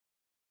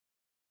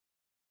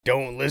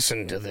Don't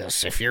listen to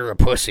this if you're a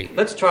pussy.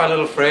 Let's try a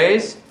little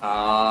phrase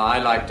I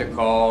like to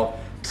call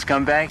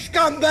Scumbag?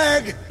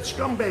 Scumbag!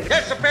 Scumbag!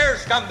 Yes, affair,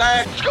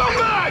 scumbag!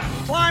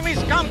 Scumbag! Slimy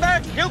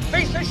scumbag, you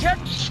piece of shit!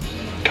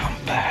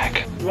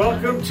 Scumbag.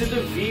 Welcome to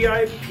the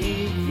VI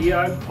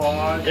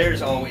Pod.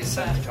 There's always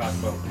something to talk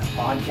about. The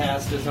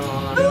podcast is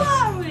on. Who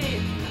are we?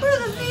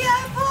 We're the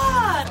VI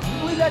Pod.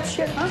 Believe that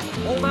shit, huh?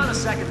 Hold on a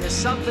second, there's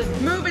something.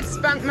 Move it,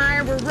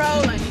 Spunkmeyer. We're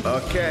rolling.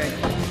 Okay,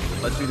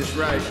 let's do this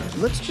right.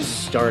 Let's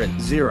just start at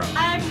 0.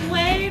 I'm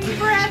Wayne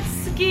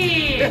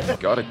Gretzky.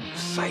 Got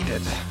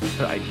excited.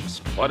 I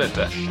wanted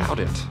to shout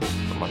it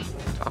from on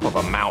top of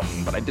a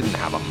mountain, but I didn't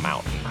have a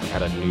mountain. I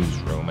had a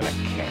newsroom and a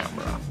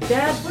camera.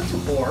 Dad, what's a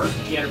whore?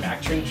 If she had her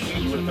back turned to you,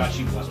 you would have thought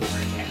she wasn't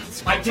wearing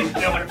pants. I didn't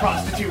know what a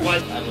prostitute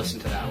was. I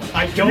listened to that one.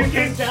 I don't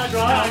get that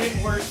wrong.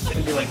 It works.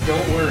 And be like,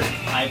 don't worry,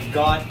 I've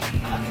got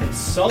a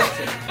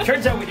consultant.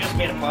 Turns out we just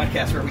made a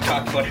podcast where we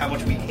talked about how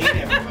much we hate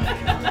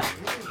everybody.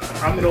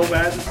 I'm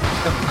Nomad.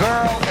 The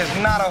girl is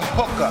not a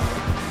hooker,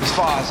 as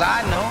far as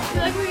I know. I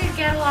feel like we could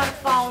get a lot of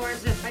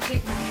followers if I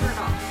take my shirt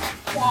off.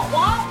 Wah,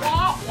 wah,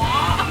 wah,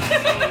 wah.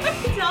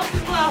 Tell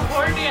people how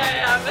horny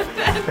I am, and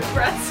then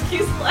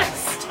Gretzky's like,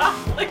 stop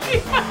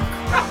licking my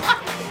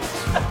crotch.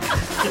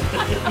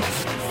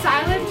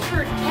 Silent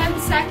for 10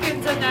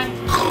 seconds, and then,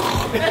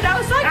 and I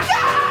was like,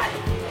 God!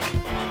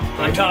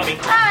 I'm Tommy.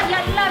 I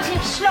love you,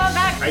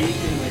 Slovak. Are you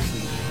kidding me?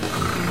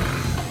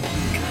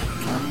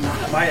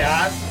 My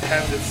ass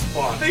has its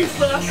spot. Things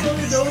that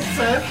absolutely no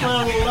sense, but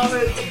I love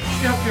it.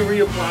 You have to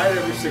reapply it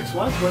every 6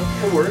 months, but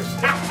it works.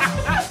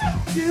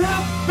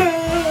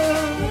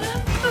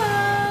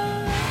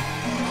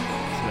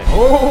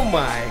 Oh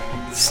my.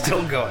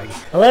 Still going.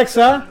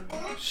 Alexa,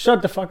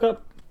 shut the fuck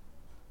up.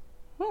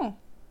 Oh,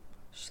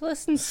 she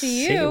listens to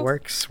See, you. it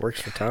works for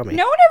Tommy.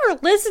 No one ever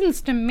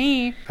listens to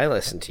me. I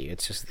listen to you.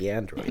 It's just the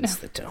androids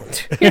that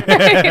don't.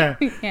 Yeah.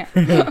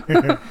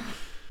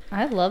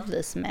 I love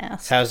this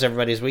mask. How's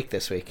everybody's week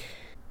this week?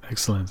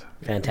 Excellent.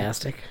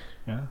 Fantastic?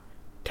 Yeah.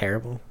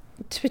 Terrible?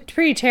 It's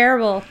pretty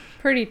terrible.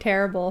 Pretty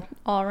terrible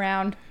all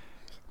around.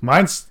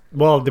 Mine's,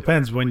 well, it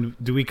depends. When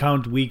do we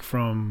count week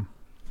from?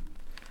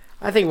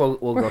 I think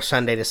we'll go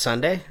Sunday to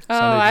Sunday. Oh,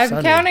 Sunday to I'm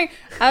Sunday. counting.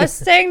 I was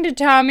saying to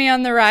Tommy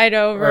on the ride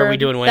over. Or are we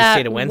doing Wednesday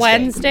that to Wednesday?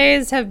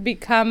 Wednesdays have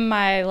become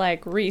my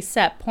like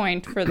reset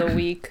point for the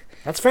week.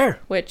 That's fair.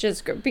 Which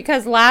is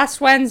because last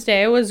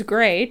Wednesday was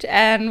great,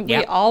 and we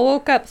Yep. all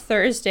woke up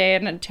Thursday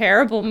in a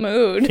terrible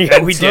mood.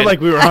 Yeah, we It's not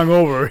like we were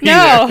hungover.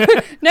 No,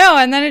 no,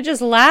 and then it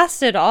just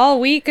lasted all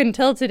week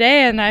until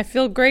today, and I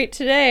feel great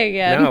today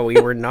again. No, we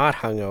were not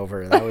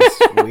hungover. That was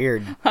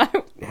weird.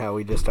 How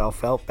we just all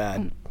felt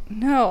bad.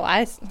 No,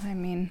 I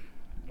mean,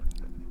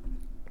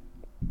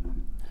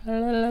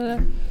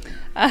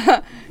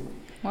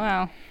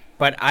 wow.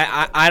 But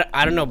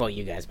I don't know about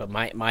you guys, but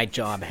my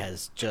job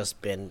has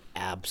just been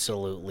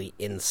absolutely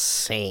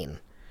insane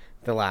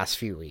the last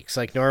few weeks.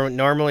 Like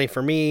normally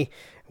for me,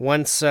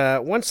 once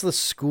the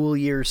school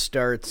year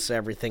starts,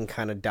 everything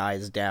kind of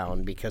dies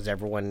down because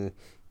everyone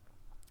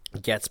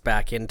gets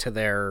back into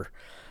their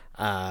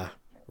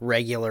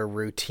regular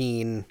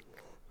routine,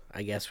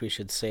 I guess we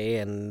should say,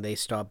 and they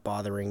stop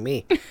bothering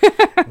me.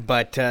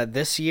 But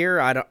this year,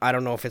 I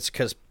don't know if it's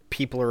because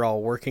people are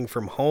all working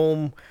from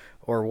home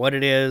or what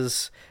it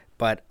is.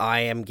 But I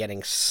am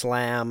getting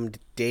slammed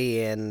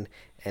day in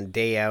and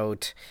day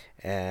out,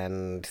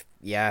 and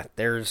yeah,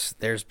 there's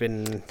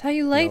been. I thought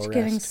you liked no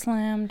getting rest.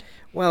 slammed.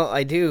 Well,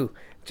 I do.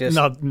 Just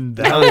Not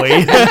that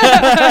way.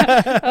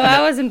 Oh,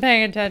 I wasn't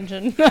paying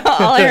attention.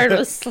 All I heard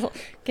was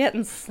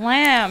getting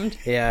slammed.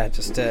 yeah,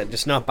 just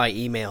not by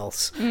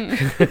emails. Mm.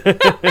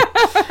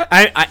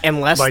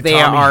 Unless By they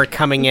Tommy. are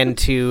coming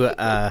into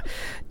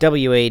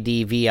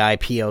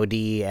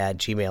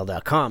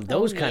wadvipod@gmail.com.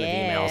 Those kind of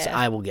emails, yeah.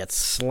 I will get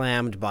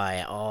slammed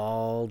by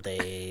all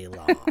day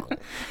long.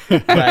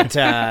 But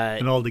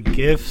And all the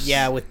gifts.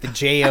 yeah, with the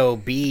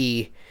JOB,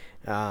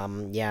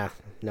 yeah,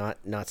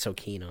 not so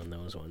keen on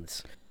those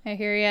ones. I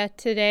hear ya.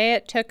 Today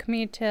it took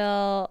me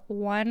till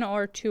 1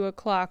 or 2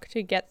 o'clock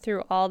to get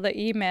through all the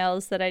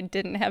emails that I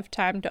didn't have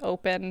time to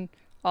open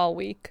all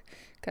week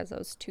because I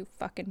was too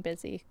fucking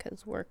busy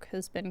because work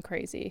has been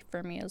crazy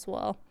for me as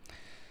well.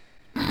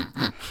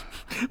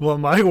 Well,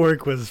 my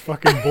work was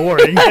fucking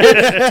boring.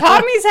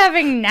 Tommy's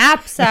having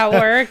naps at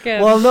work.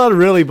 And Well, not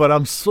really, but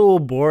I'm so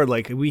bored.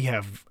 Like, we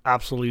have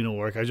absolutely no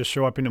work. I just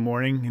show up in the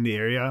morning in the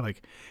area,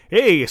 like,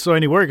 hey, so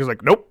any work? It's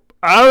like, nope.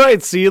 All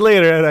right, see you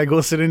later. And I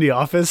go sit in the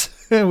office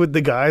with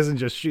the guys and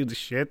just shoot the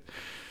shit,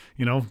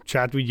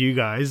 chat with you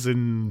guys.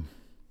 And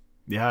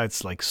yeah,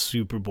 it's like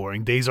super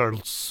boring. Days are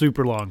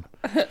super long.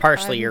 It's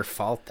partially your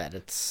fault that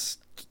it's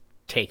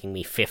taking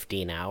me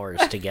 15 hours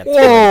to get through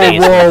Whoa, a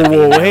day's whoa, worth of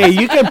whoa. emails. Hey,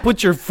 you can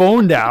put your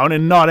phone down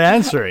and not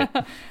answer it.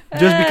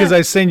 Just because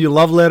I send you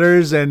love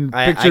letters and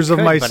pictures I of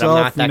could, myself. but I'm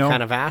not that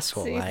kind of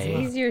asshole. it's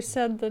easier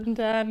said than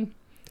done.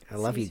 I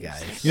love you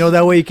guys.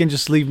 that way you can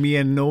just leave me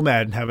and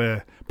Nomad and have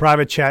a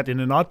private chat in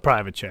a not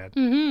private chat.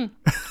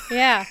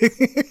 Yeah.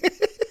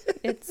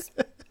 It's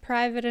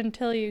private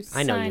until you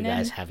sign I know you in.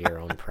 guys have your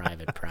own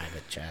private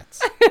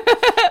chats.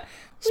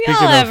 We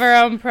all have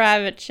our own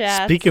private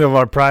chat. Speaking of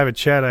our private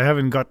chat, I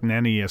haven't gotten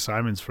any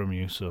assignments from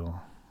you, so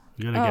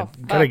you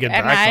gotta get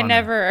back on and I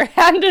never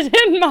handed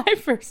in my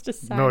first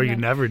assignment. No, you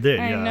never did.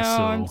 I yeah.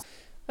 know. So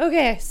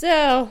Okay,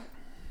 so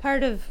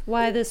part of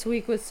why this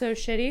week was so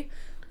shitty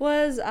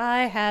was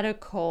I had a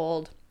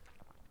cold.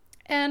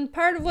 And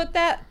part of what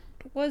that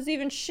was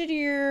even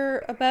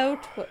shittier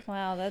about...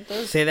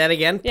 Say that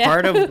again? Yeah.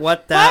 Part of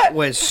what that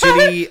was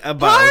shitty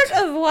about... Part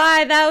of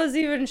why that was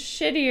even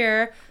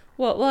shittier...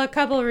 Well, a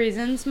couple of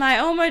reasons. My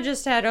Oma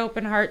just had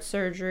open heart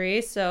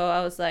surgery, so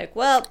I was like,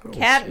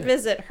 can't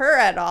visit her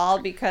at all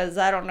because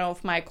I don't know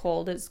if my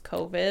cold is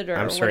COVID or whatever.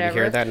 I'm sorry to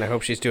hear that, and I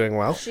hope she's doing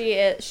well.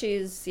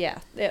 She's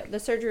the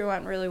surgery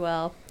went really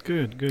well.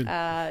 Good.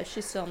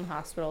 She's still in the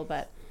hospital,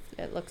 but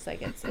it looks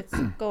like it's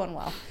going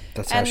well.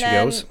 That's how she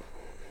goes?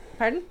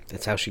 Pardon?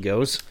 That's how she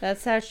goes?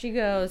 That's how she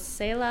goes.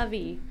 C'est la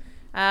vie.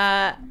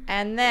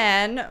 And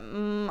then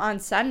on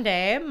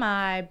Sunday,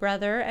 my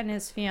brother and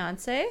his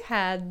fiance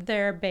had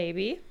their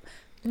baby.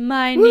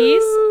 My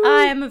niece,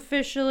 I am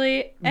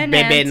officially an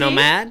Baby auntie.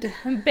 nomad?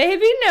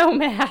 Baby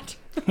nomad.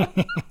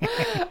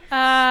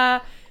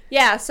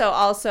 Yeah, so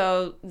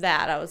also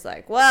that, I was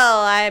like,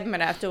 well, I'm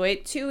going to have to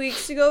wait 2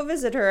 weeks to go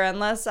visit her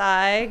unless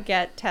I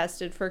get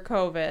tested for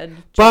COVID.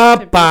 Just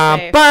to be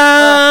safe.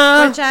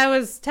 Which I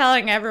was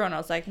telling everyone, I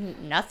was like,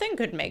 nothing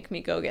could make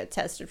me go get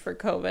tested for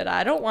COVID.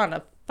 I don't want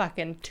to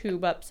fucking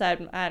tube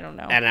upside, I don't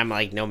know. And I'm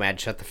like, Nomad,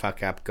 shut the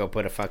fuck up. Go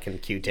put a fucking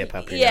Q-tip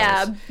up your nose.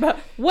 Yeah, but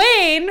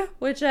Wayne,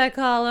 which I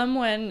call him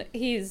when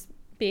he's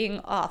being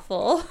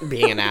awful.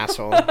 Being an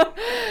asshole.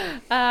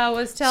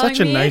 Was telling me, such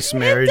a nice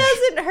marriage. It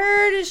doesn't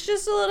hurt. It's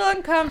just a little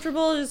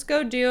uncomfortable. Just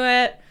go do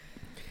it.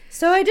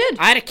 So I did.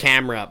 I had a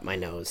camera up my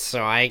nose,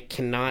 so I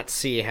cannot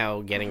see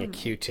how getting a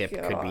Q-tip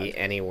could be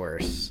any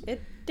worse.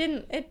 It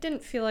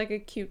didn't feel like a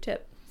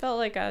Q-tip. Felt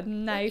like a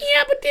knife.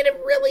 Yeah, but did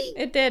it really?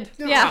 It did.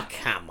 Oh, yeah.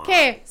 Come on.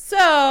 Okay, so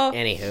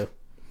Anywho.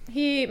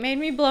 he made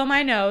me blow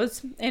my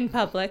nose in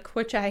public,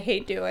 which I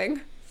hate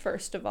doing,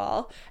 first of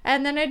all.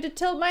 And then I had to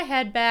tilt my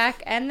head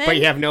back, and then... But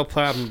you have no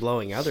problem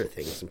blowing other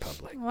things in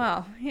public.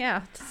 Well,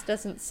 yeah, it just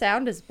doesn't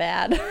sound as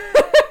bad.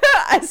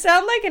 I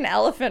sound like an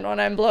elephant when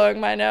I'm blowing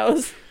my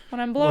nose.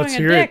 When I'm blowing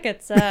a dick,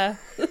 it's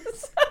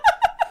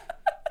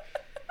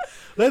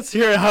Let's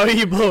hear how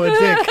you blow a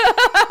dick.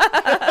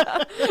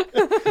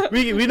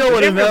 we know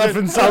what an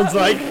elephant sounds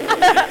like.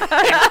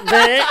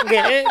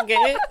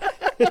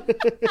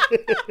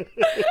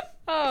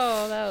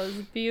 Oh, that was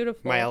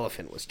beautiful. My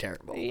elephant was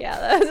terrible.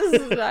 Yeah,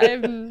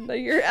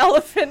 your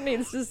elephant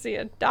needs to see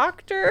a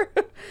doctor.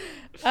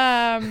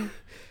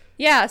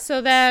 Yeah,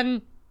 so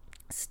then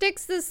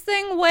sticks this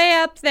thing way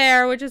up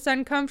there, which is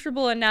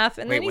uncomfortable enough,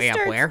 and then he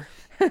starts... Way up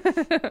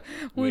where?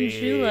 Wouldn't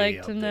you Way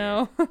like to up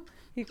know?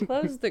 He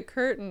closed the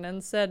curtain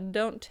and said,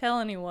 "Don't tell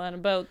anyone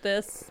about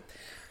this."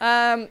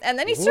 And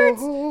then he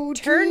starts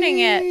turning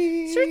it.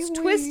 He starts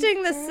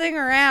twisting this thing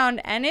around,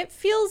 and it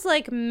feels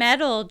like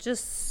metal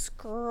just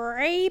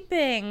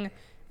scraping.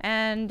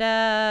 And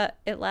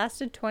it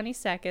lasted 20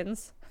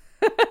 seconds,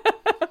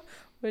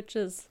 which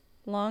is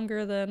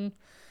longer than...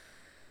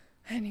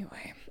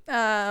 Anyway,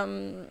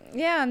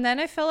 yeah, and then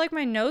I felt like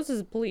my nose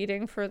was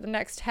bleeding for the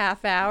next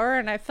half hour,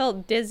 and I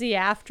felt dizzy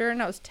after,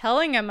 and I was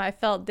telling him I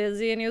felt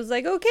dizzy, and he was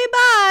like, okay,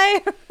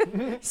 bye.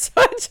 So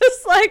I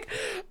just, like,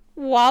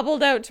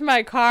 wobbled out to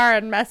my car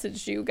and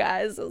messaged you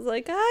guys. I was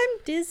like, I'm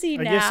dizzy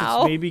now. I guess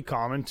it's maybe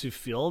common to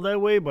feel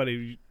that way, but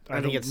I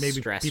think it's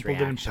maybe stress people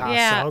reaction. didn't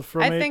pass out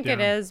from it. I think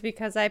it is,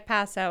 because I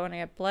pass out when I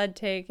get blood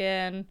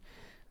taken.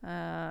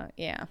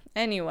 Yeah.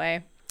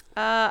 Anyway,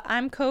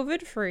 I'm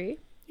COVID-free.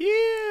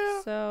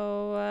 Yeah.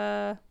 So,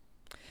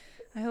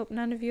 I hope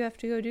none of you have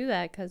to go do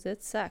that, because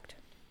it sucked.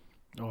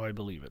 Oh, I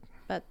believe it.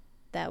 But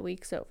that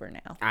week's over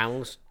now. I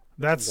almost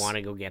want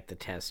to go get the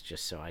test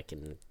just so I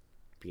can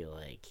be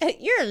like...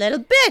 You're a little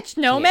bitch,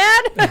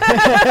 Nomad!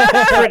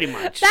 Yeah. Pretty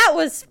much. That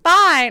was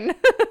fine!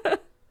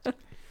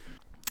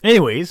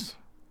 Anyways,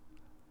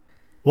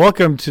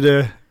 welcome to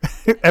the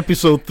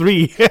episode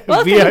 3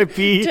 VIP.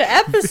 To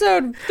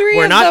episode 3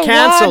 We're of not the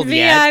canceled WOD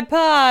yet. VI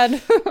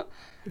Pod.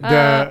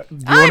 I'm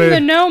the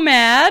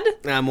Nomad.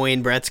 I'm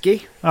Wayne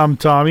Bretsky. I'm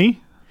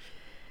Tommy.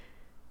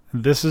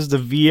 This is the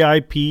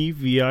VIP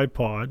VI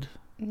Pod.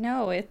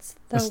 No, it's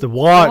the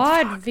WOD.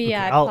 WOD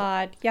VI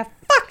Pod. You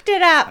fucked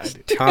it up.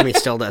 Tommy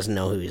still doesn't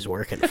know who he's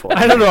working for.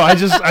 I don't know. I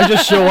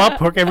just show up,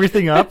 hook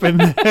everything up,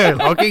 and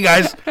okay,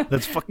 guys,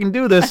 let's fucking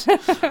do this.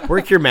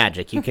 Work your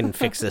magic. You can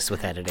fix this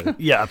with editing.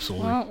 Yeah,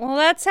 absolutely. Well,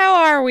 that's how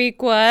our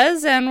week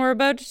was, and we're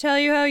about to tell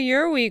you how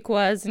your week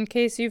was. In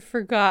case you've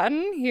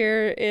forgotten,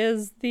 here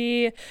is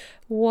the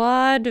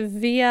WOD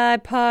VI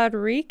Pod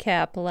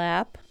recap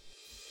lap.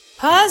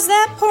 Pause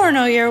that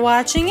porno you're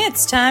watching.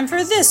 It's time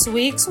for this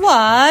week's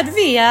WOD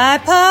VI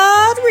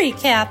Pod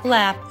recap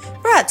lap,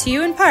 brought to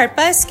you in part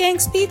by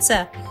Skanks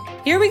Pizza.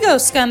 Here we go,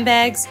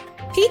 scumbags.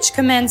 Peach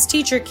commends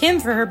teacher Kim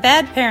for her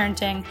bad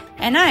parenting,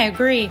 and I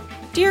agree.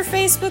 Dear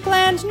Facebook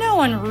land, no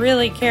one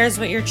really cares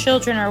what your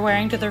children are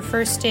wearing to their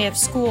first day of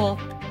school.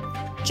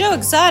 Joe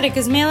Exotic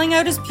is mailing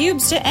out his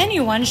pubes to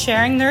anyone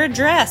sharing their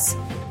address.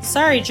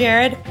 Sorry,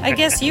 Jared. I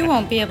guess you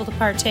won't be able to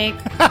partake.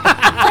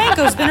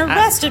 Franco's been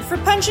arrested for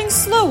punching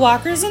slow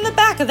walkers in the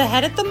back of the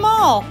head at the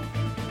mall.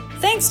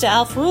 Thanks to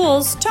Alf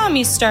Rules,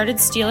 Tommy started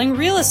stealing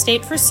real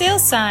estate for sale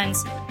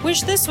signs.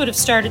 Wish this would have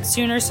started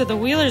sooner so the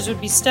Wheelers would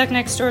be stuck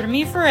next door to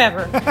me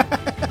forever.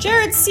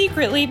 Jared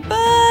secretly,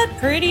 but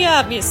pretty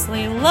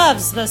obviously,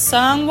 loves the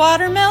song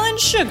Watermelon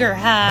Sugar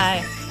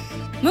High.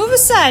 Move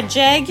aside,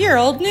 Jag, you're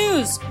old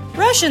news.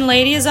 Russian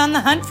lady is on the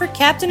hunt for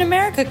Captain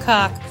America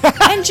cock,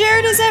 and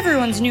Jared is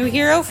everyone's new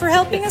hero for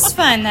helping us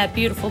find that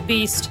beautiful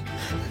beast.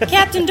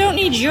 Captain don't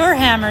need your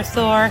hammer,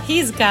 Thor.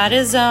 He's got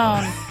his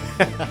own.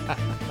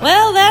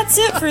 Well, that's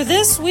it for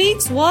this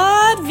week's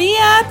WAD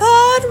VI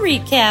Pod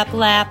Recap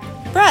Lap.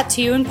 Brought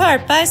to you in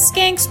part by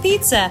Skanks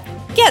Pizza.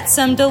 Get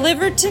some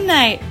delivered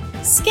tonight.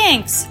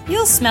 Skanks,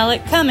 you'll smell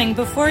it coming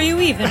before you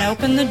even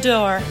open the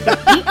door.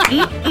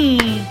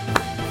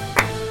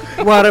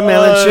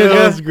 Watermelon sugar.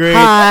 That was great.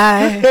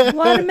 High.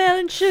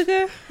 Watermelon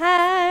sugar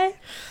high.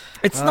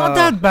 It's not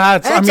that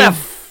bad. That's a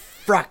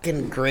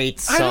fucking great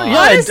song.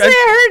 Honestly,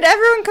 I heard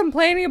everyone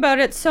complaining about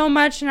it so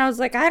much, and I was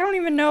like, I don't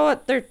even know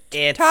what they're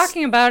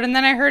talking about. And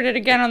then I heard it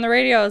again on the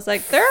radio. I was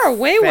like, there are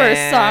way worse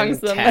songs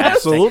than this.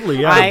 Absolutely,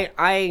 yeah.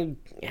 I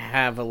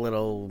have a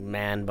little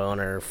man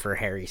boner for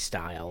Harry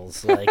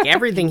Styles. Like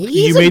everything,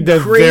 You made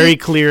that very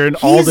clear in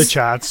all the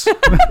chats.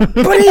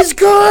 But he's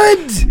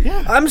good.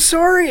 Yeah. I'm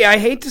sorry, I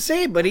hate to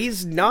say it, but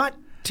he's not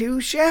too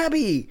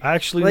shabby. I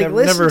actually Like, never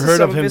listen to heard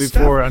some of him of his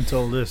before stuff.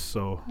 until this.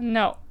 So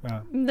No.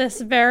 Yeah.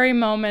 This very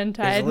moment,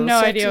 I He's a had little no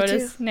sexy, idea what too.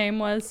 his name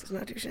was. It's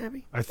not too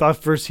shabby. I thought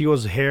first he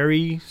was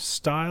Harry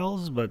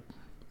Styles, but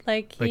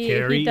Like like he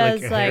Harry,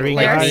 does like a like Harry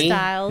guy?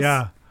 hairstyles.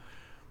 yeah,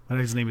 but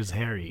his name is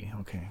Harry.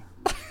 Okay.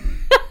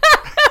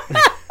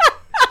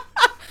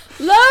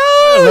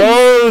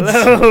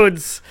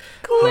 Loads.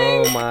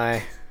 Oh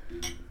my.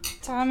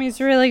 Tommy's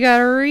really got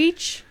to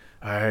reach.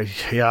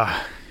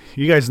 Yeah,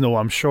 you guys know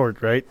I'm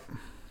short, right?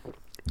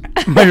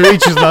 My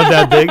reach is not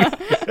that big.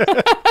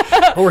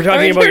 We're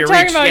talking about your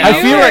reach.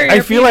 I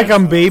feel like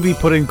I'm baby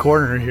put in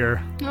corner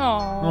here.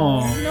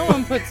 Oh, no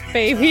one puts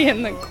baby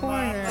in the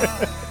corner.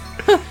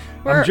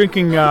 I'm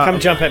drinking. Come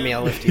jump at me,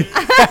 I'll lift you.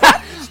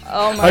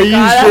 Oh my Are you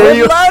god, sure I would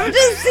you- love to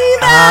see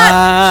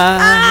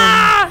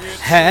that.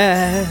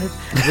 Had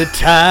the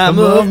time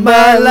of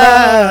my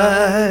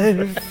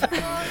life.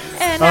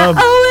 And I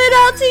owe it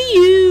all to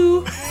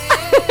you.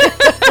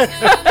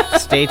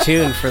 Stay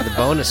tuned for the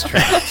bonus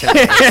track.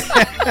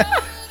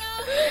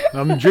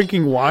 I'm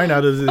drinking wine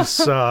out of this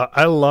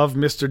I Love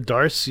Mr.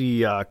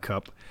 Darcy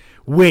cup.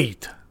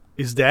 Wait,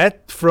 is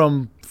that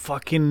from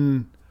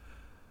fucking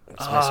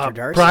Mr.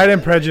 Darcy. Pride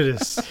and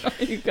Prejudice?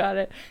 You got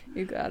it.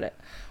 You got it.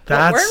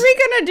 That's Weren't we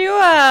gonna do a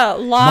My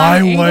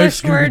long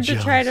wife's English gonna be word to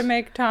try jealous. to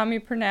make Tommy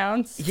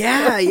pronounce?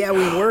 Yeah,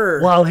 we were.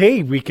 well.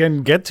 Hey, we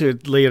can get to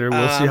it later.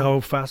 We'll see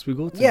how fast we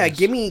go. Through Yeah, this.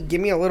 give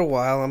me a little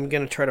while. I'm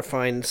gonna try to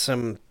find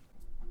some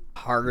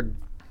hard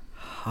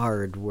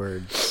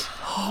words.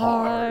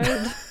 Hard.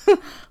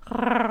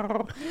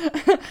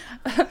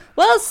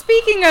 Well,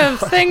 speaking of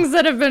things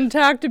that have been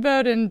talked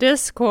about in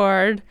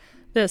Discord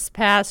this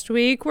past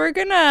week, we're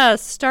gonna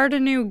start a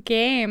new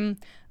game,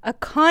 a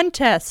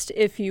contest,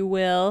 if you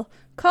will,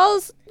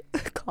 called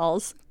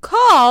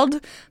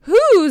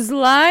Whose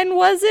Line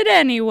Was It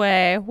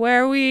Anyway?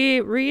 Where we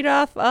read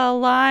off a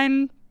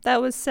line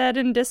that was said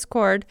in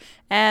Discord,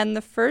 and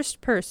the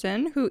first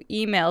person who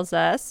emails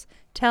us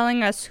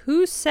telling us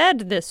who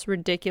said this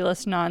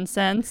ridiculous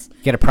nonsense.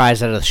 Get a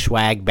prize out of the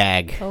swag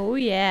bag. Oh,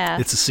 yeah.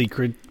 It's a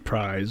secret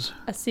prize.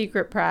 A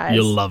secret prize.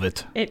 You'll love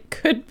it. It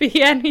could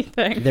be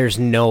anything. There's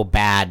no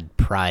bad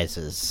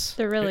prizes,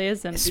 There really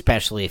isn't.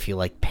 especially if you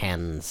like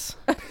pens.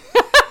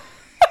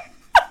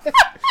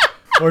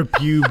 Or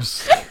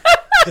pubes.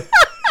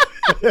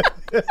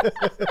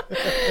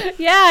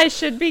 Yeah, I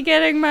should be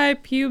getting my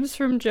pubes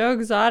from Joe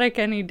Exotic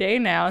any day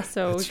now,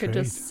 so That's we could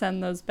right. just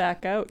send those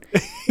back out.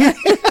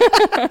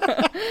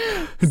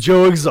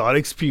 Joe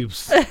Exotic's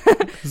pubes.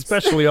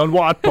 Especially on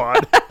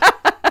Wattpod.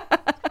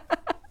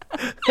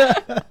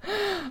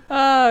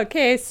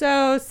 Okay,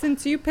 so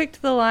since you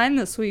picked the line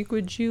this week,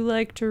 would you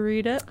like to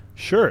read it?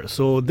 Sure.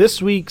 So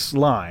this week's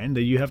line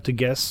that you have to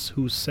guess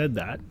who said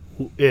that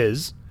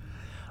is,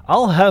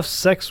 I'll have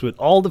sex with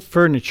all the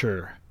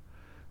furniture.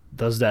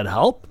 Does that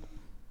help?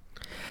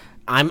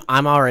 I'm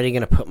already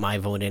gonna put my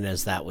vote in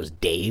as that was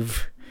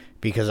Dave,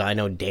 because I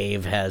know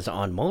Dave has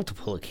on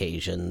multiple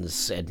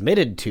occasions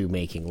admitted to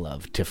making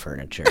love to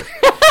furniture.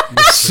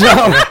 So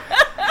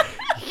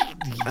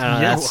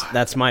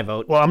that's my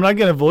vote. Well, I'm not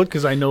going to vote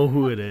because I know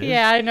who it is.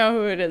 Yeah, I know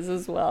who it is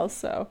as well,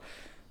 so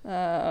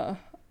I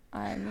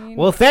mean,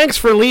 Well, thanks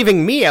for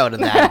leaving me out of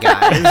that,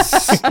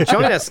 guys.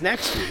 Join us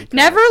next week.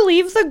 never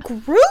leave the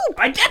group.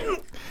 I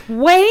didn't.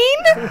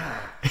 Wayne?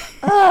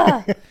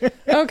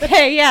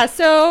 Okay, yeah,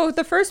 so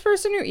the first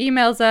person who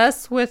emails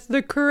us with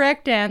the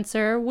correct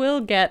answer will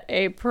get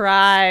a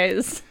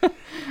prize.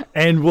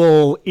 And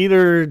we'll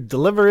either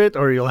deliver it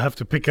or you'll have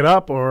to pick it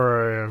up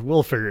or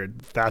we'll figure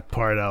that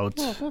part out.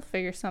 We'll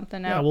figure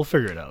something out. Yeah, we'll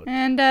figure it out.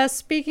 And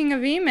speaking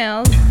of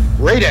emails,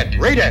 Read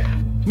it.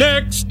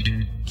 Next!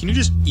 Can you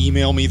just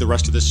email me the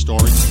rest of this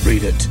story?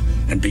 Read it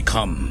and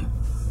become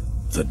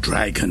the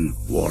Dragon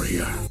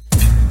Warrior.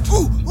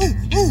 Ooh!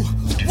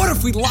 What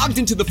if we logged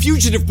into the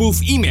Fugitive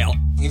Booth email?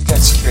 You've got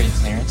security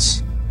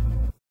clearance.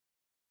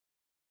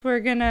 We're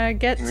gonna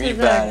get to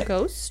the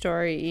ghost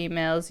story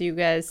emails you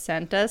guys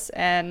sent us,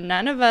 and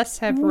none of us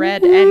have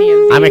read any of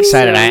these. I'm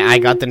excited. I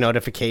got the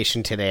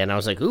notification today, and I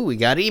was like, ooh, we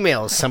got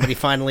emails. Somebody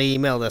finally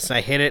emailed us. And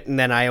I hit it, and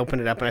then I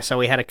opened it up, and I saw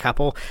we had a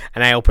couple,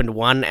 and I opened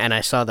one, and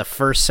I saw the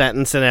first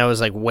sentence, and I was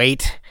like,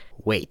 wait.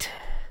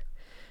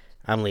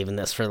 I'm leaving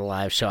this for the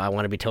live show. I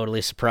want to be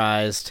totally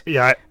surprised.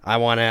 Yeah. I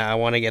want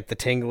to get the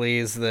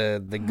tinglies,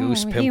 the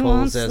goose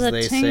pimples, as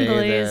they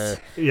say.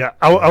 Yeah,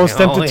 I was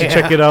tempted to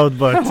check it out,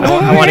 but...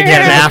 I want to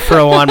get an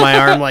afro on my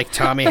arm like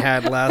Tommy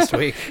had last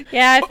week.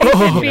 Yeah, I think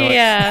it'd be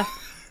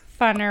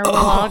funner. We'll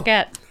all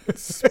get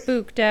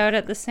spooked out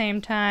at the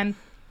same time.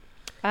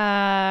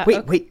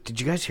 Wait,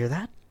 did you guys hear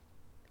that?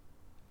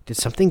 Did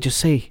something just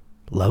say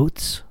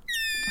loads?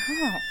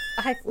 Oh,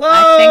 I think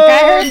I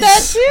heard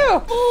that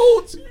too.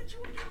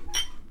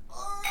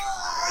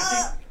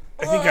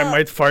 I think I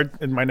might fart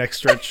in my next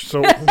stretch,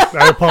 so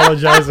I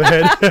apologize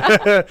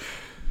ahead.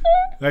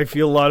 I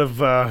feel a lot of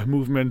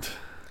movement.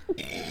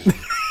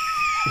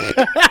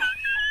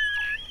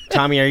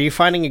 Tommy, are you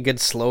finding a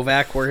good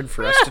Slovak word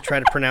for us to try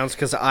to pronounce?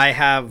 Because I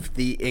have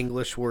the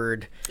English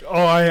word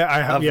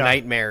I have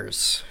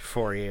nightmares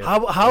for you.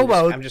 How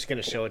about... I'm just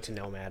going to show it to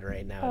Nomad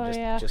right now,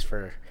 just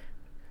for...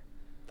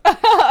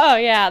 Oh,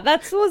 yeah.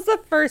 That was the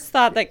first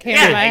thought that came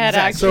to my head,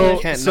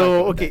 actually.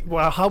 So okay.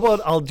 Well, how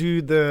about I'll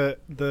do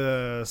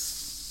the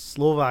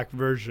Slovak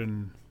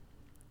version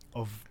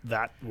of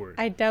that word.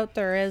 I doubt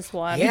there is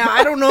one. Yeah,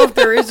 I don't know if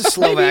there is a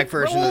Slovak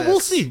version of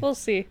this. We'll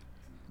see.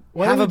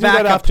 Have a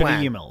backup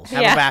plan.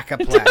 Have a backup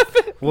plan.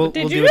 We'll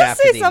Did do you it just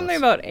after say the something emails.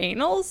 about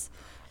anals?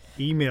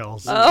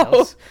 Emails.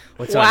 Oh.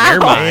 What's on your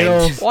mind?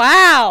 Anals.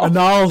 Wow.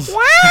 Anals.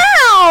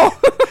 Wow.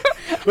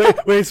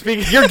 Wait,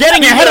 speaking... You're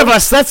getting ahead of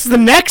us. That's the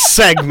next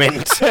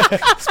segment.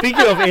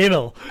 Speaking of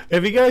anal,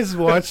 have you guys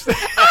watched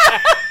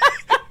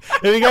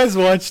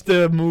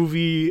the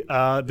movie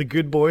The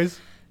Good Boys?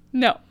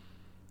 No.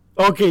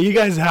 Okay, you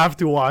guys have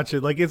to watch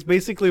it. Like, it's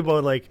basically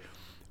about like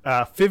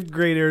fifth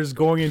graders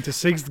going into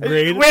sixth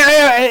grade.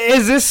 Wait,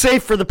 is this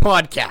safe for the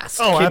podcast?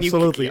 Oh,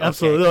 absolutely. No. It's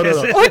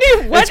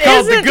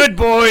called The Good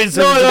Boys.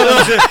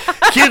 No.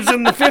 Kids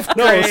in the fifth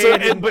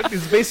grade. But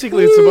it's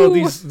basically it's about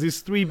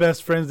these three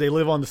best friends. They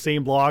live on the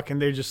same block,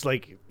 and they're just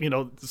like,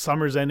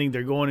 summer's ending.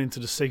 They're going into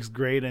the sixth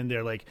grade, and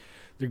they're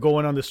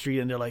going on the street,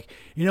 and they're like,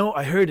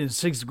 I heard in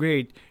sixth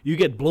grade you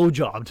get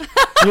blowjobbed.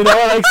 So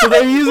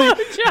they're using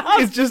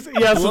it's just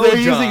so they're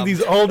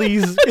using all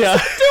these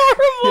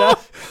adorable.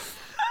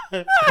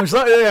 And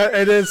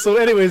then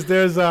anyways,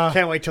 there's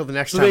can't wait till the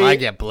next time I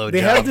get blowjob.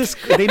 They have this.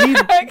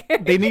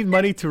 They need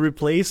money to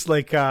replace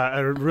like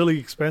a really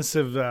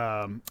expensive.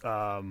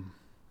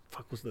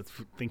 Fuck was that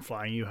thing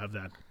flying? You have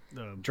that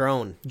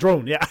drone.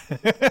 Yeah.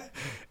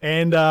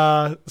 And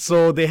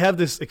so they have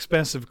this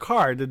expensive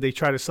car that they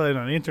try to sell it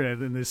on the internet,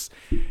 and this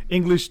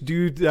English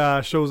dude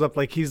shows up.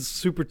 Like, he's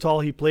super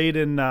tall. He played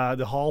in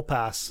the Hall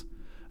Pass.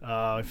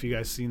 If you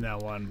guys seen that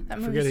one, I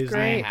forget his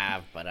name. I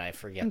have, but I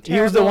forget. He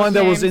was the one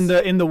that was in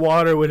the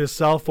water with his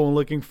cell phone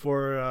looking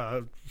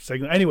for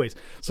signal. Anyways,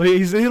 so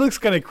he looks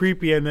kind of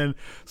creepy, and then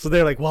so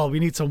they're like, "Well, we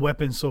need some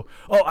weapons." So,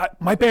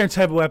 my parents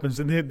have weapons,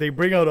 and they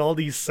bring out all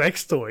these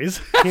sex toys.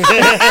 And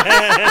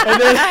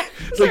then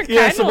it's like,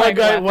 so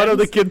one of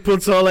the kid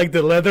puts on like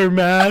the leather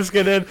mask,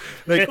 and then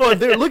like,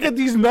 look at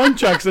these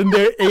nunchucks, and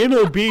they're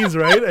anal beads,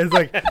 right? And it's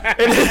like,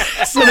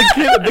 so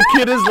the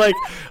kid is like,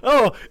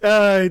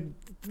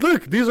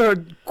 look, these are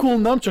cool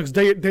nunchucks.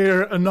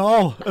 They're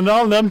anal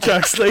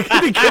nunchucks. Like,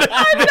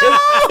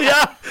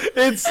 yeah,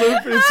 it's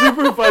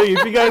super funny.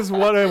 If you guys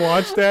want to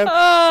watch that,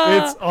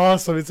 it's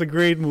awesome. It's a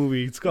great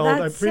movie. It's called.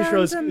 I'm pretty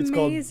sure it's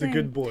called The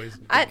Good Boys.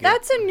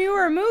 That's a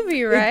newer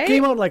movie, right? It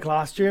came out like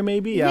last year,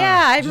 maybe.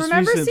 Yeah, I just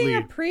remember recently.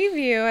 seeing a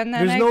preview, and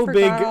then there's I no forgot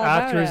big all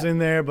about actors it. in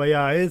there, but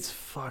yeah, it's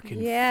fucking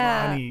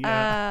funny.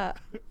 Yeah.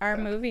 Our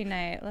movie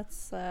night.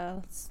 Let's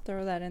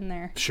throw that in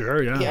there.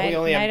 Sure, yeah. We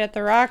only Night have at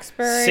the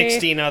Roxbury.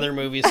 16 other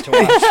movies to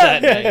watch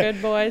that night.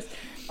 Good Boys.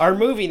 Our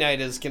movie night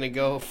is going to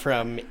go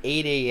from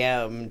 8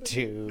 a.m.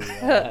 to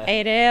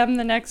 8 a.m.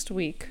 the next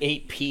week.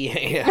 8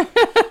 p.m.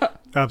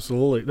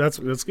 Absolutely. That's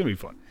going to be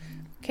fun.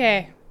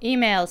 Okay,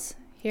 emails.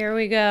 Here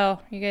we go.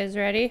 You guys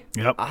ready?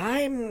 Yep.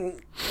 I am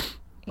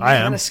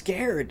kind of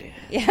scared.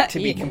 Yeah, to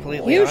be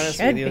completely honest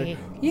with you.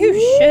 You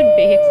should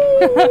be.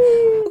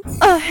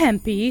 A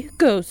Hempy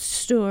ghost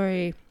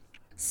story.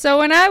 So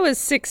when I was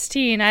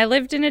 16, I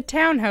lived in a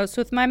townhouse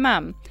with my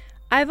mom.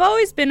 I've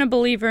always been a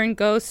believer in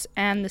ghosts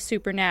and the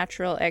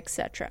supernatural,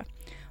 etc.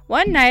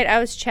 One night I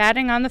was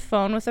chatting on the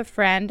phone with a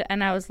friend,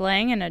 and I was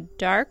laying in a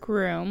dark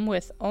room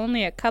with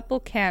only a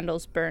couple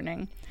candles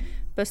burning,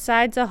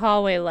 besides a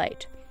hallway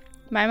light.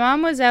 My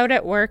mom was out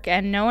at work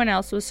and no one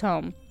else was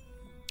home.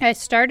 I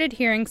started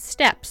hearing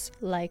steps,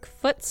 like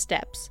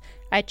footsteps.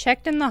 I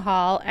checked in the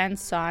hall and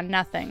saw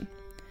nothing.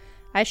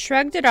 I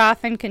shrugged it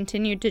off and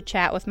continued to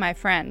chat with my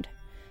friend.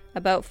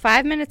 About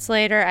 5 minutes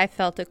later, I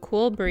felt a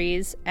cool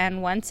breeze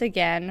and once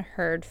again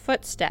heard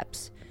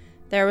footsteps.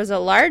 There was a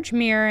large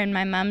mirror in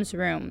my mom's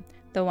room,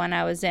 the one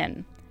I was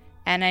in,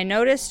 and I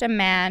noticed a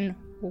man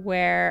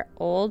wear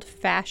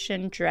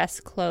old-fashioned dress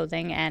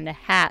clothing and a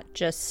hat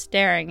just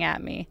staring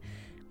at me.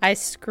 I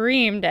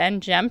screamed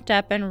and jumped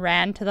up and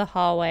ran to the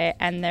hallway,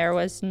 and there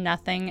was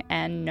nothing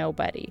and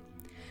nobody.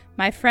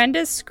 My friend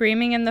is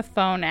screaming in the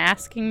phone,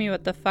 asking me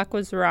what the fuck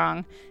was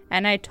wrong,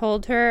 and I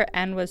told her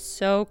and was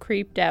so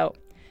creeped out.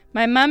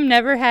 My mom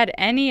never had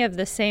any of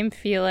the same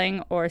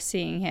feeling or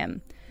seeing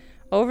him.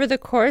 Over the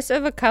course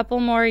of a couple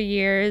more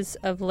years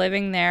of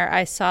living there,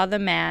 I saw the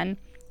man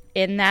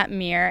in that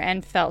mirror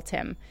and felt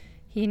him.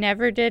 He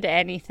never did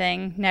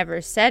anything,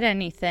 never said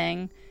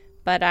anything,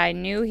 but I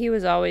knew he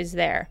was always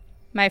there.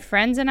 My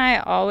friends and I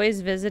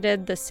always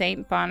visited the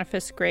St.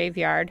 Boniface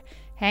graveyard,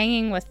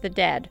 hanging with the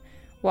dead,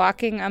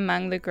 walking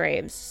among the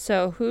graves,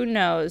 so who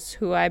knows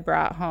who I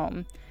brought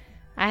home.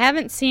 I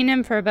haven't seen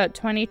him for about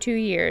 22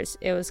 years.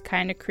 It was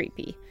kind of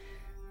creepy.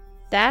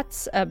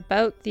 That's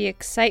about the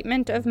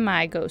excitement of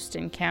my ghost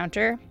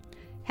encounter.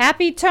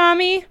 Happy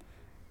Tommy?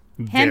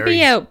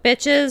 Hempy out,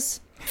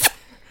 bitches.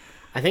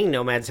 I think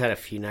Nomad's had a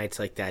few nights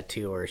like that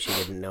too, where she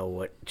didn't know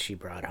what she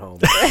brought home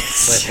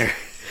with her.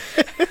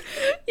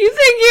 You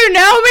think you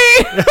know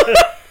me?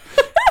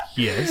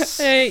 Yes.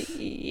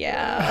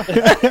 Yeah.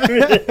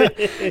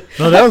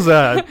 No, that was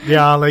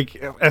yeah. Like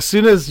as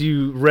soon as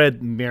you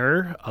read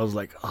mirror, I was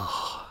like,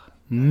 oh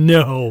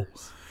no,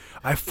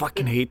 I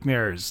fucking hate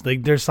mirrors.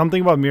 Like there's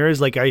something about mirrors.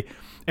 Like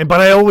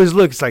but I always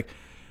look. It's like,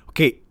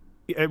 okay,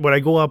 when I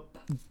go up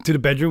to the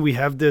bedroom, we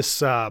have this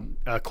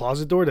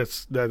closet door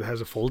that has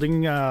a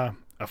folding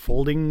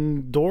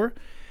door,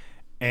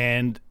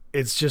 and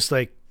it's just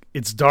like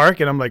it's dark,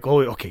 and I'm like, oh,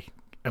 okay.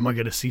 Am I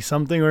gonna see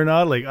something or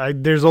not? Like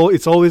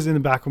it's always in the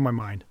back of my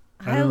mind.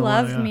 I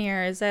love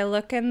mirrors. I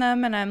look in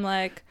them and I'm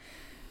like,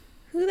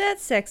 who that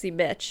sexy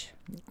bitch?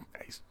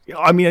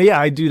 I mean, yeah,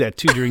 I do that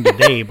too during the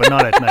day, but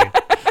not at night.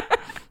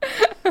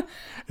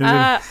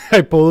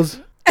 I pose.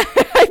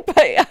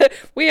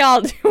 We all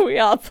do. We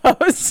all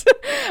pose.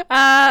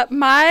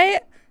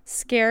 My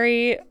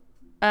scary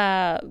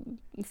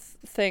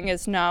thing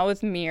is not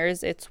with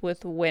mirrors. It's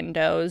with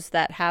windows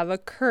that have a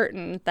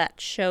curtain that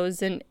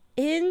shows an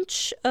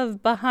inch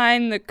of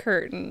behind the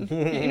curtain.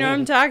 You know what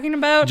I'm talking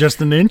about? Just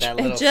an inch?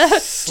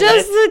 Just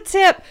the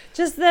tip.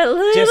 Just that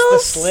little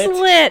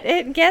slit.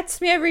 It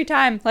gets me every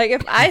time. Like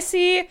if I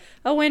see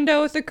a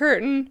window with a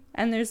curtain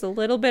and there's a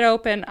little bit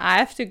open, I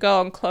have to go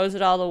and close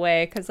it all the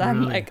way because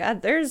I'm like,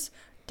 God, there's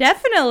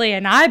definitely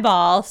an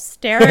eyeball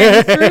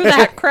staring through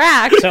that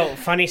crack. So,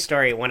 funny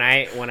story. When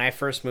I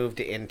first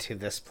moved into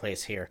this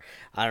place here,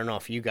 I don't know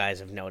if you guys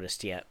have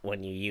noticed yet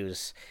when you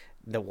use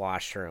the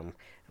washroom,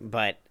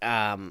 but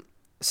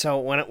so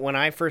when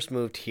I first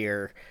moved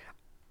here,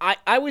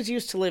 I was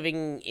used to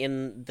living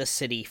in the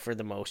city for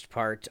the most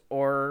part,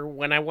 or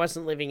when I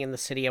wasn't living in the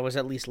city, I was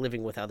at least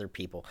living with other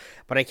people.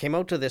 But I came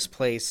out to this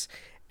place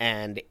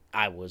and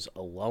I was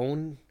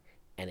alone,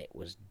 and it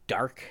was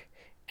dark,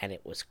 and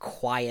it was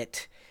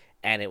quiet,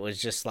 and it was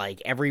just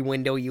like every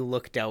window you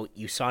looked out,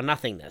 you saw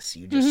nothingness.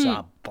 You just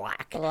saw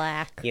black.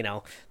 You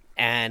know,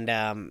 and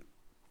I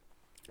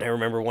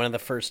remember one of the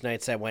first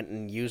nights I went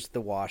and used the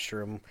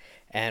washroom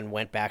and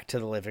went back to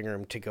the living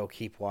room to go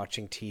keep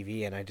watching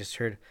TV, and I just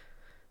heard...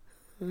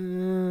 No.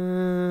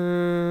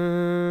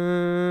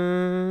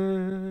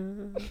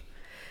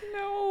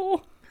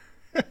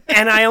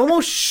 And I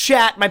almost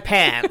shat my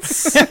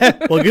pants.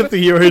 Well, good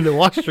thing you were in the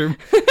washroom.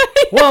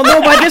 Well,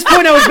 no, by this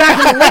point I was back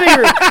in the living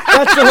room.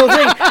 That's the whole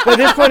thing. By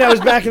this point I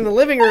was back in the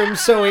living room,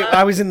 so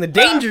I was in the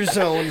danger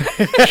zone.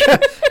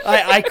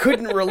 I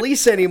couldn't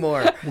release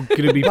anymore.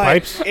 Could it be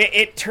pipes?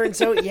 It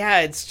turns out, yeah,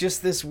 it's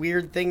just this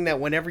weird thing that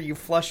whenever you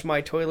flush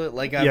my toilet,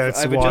 like I've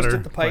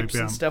adjusted the pipes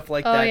and stuff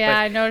like that. Oh yeah, but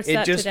I noticed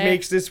that today. It just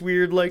makes this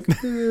weird like...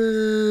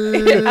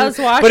 I was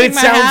washing but it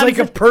my sounds hands. like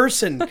a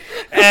person.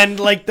 And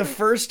like the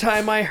first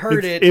time I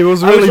heard it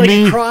was really I was like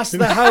me. across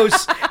the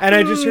house, and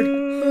I just heard...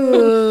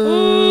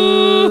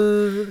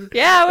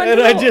 Yeah, and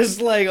I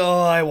just like,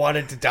 I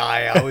wanted to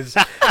die.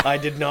 I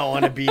did not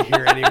want to be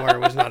here anymore. It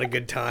was not a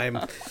good time.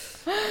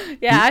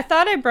 Yeah, I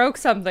thought I broke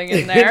something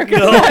in there.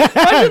 No. I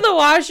went to the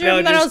washroom,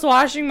 and then I was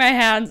washing my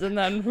hands, and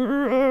then I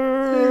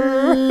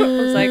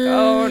was like,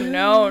 oh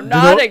no,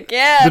 not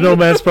again. The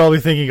Nomad's probably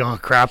thinking, oh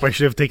crap, I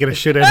should have taken a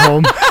shit at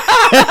home.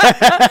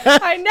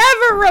 I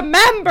never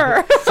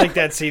remember. It's like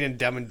that scene in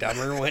Dumb and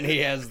Dumber when he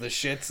has the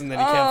shits and then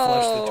he can't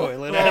flush the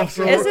toilet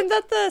after. Isn't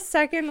that the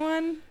second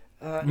one?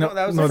 No,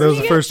 that was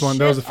the first one.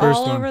 That was the first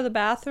one. All over the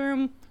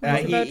bathroom.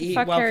 He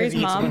fuck Harry's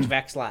eats a mom. bunch of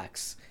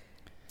X-Lax.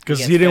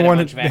 Because he didn't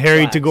want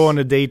Harry to go on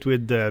a date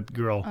with that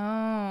girl.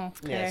 Oh,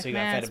 okay. Yeah, so he got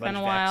Man, fed it's a bunch been a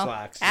of while.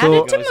 X-Lax. Add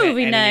it to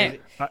movie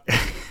night.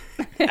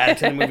 Add it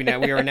to the movie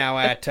night. We are now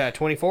at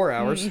 24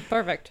 hours.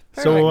 Perfect.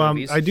 So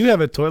I do have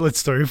a toilet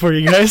story for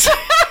you guys.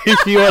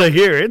 If you want to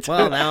hear it.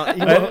 Well, now I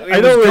know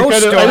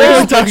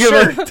we're talking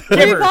about.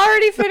 We've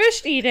already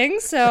finished eating,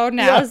 so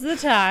now's the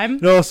time.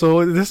 No,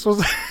 so this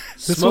was.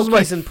 This was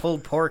Smokies and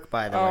pulled pork,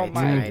 by the way.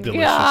 my tonight.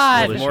 delicious,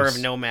 God. delicious. More of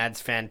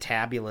Nomad's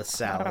Fantabulous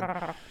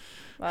salad.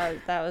 Well,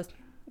 that was.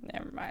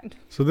 Never mind.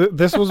 So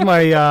this was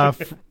my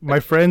my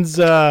friend's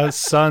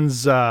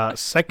son's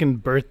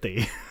second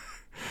birthday.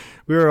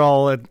 We were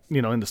all in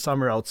the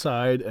summer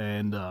outside,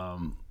 and I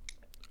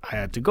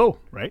had to go,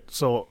 right?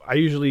 So I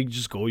usually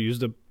just go use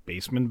the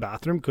basement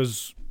bathroom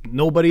because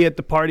nobody at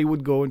the party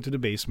would go into the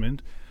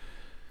basement.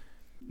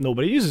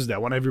 Nobody uses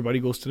that one. Everybody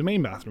goes to the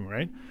main bathroom,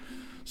 right?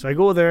 So I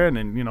go there and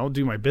then,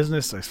 do my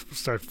business. I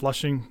start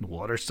flushing. The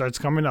water starts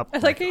coming up. I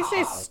like how you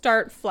say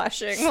start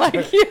flushing. Like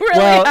you really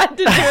had to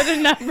do it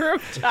a number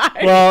of times.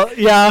 Well,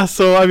 yeah.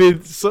 So,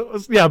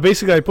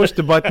 basically I push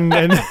the button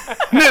and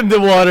then the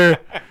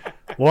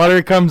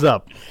water comes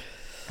up.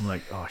 I'm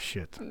like, oh,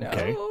 shit. No.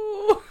 Okay.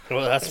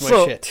 Well, that's my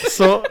shit.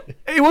 So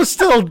it was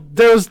still,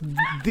 there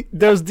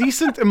was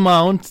decent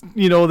amount,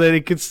 that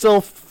it could still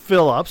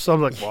fill up. So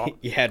I'm like, well,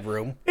 You had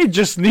room. it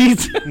just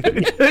needs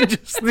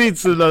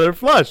another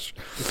flush.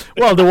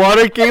 Well, the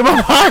water came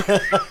up high.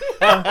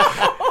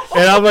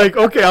 And I'm like,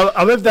 okay,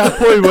 I'm at that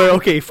point where,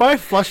 okay, if I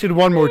flush it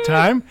one more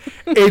time,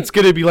 it's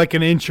going to be like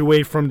an inch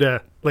away from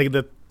the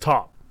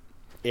top.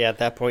 Yeah, at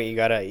that point, you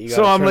gotta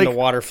So I'm turn like- the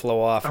water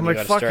flow off. I'm and like,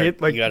 you gotta fuck it.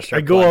 Like, you gotta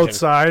start I go plunging.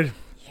 outside.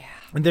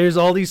 And there's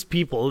all these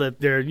people that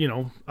they're,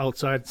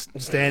 outside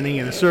standing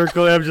in a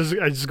circle. I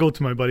just go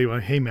to my buddy,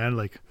 like, hey man,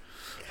 like,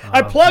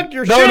 I plugged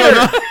your no, shitter.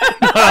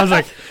 no. I was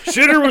like,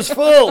 Shitter was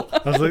full.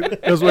 I was like,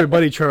 it was my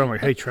buddy Trev. I'm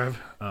like, hey Trev,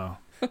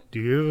 do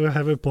you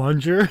have a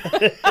plunger?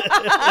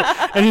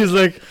 And he's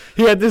like,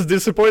 he had this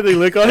disappointing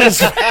look on his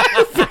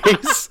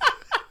face.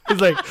 He's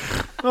like,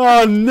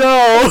 oh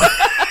no.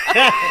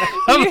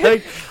 I'm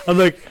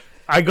like,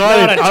 I got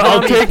Not it. a I'll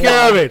Tommy take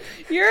care of plug. it.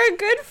 You're a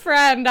good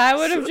friend. I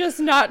would have just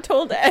not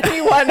told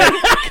anyone and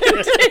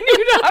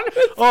continued on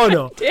with Oh my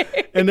no.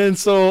 day. And then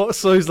so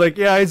he's like,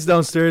 yeah, it's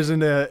downstairs in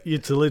the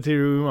utility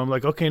room. I'm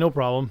like, okay, no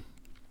problem.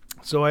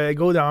 So I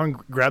go down,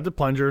 grab the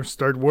plunger,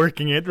 start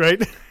working it,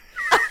 right?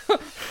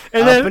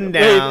 And Up and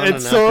down,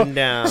 and so, up and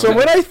down, So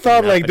when I thought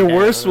and like up the and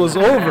worst down. was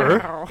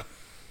over,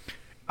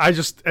 I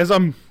just, as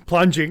I'm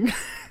plunging,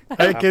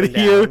 I can and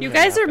hear, down. You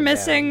guys Up are and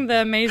missing the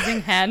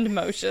amazing hand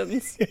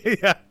motions.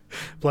 yeah,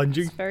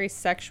 plunging. It's very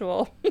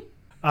sexual.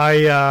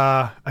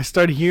 I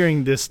started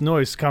hearing this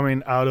noise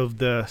coming out of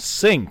the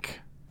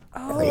sink.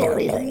 Oh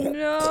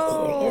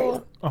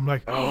no! I'm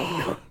like,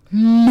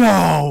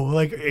 no,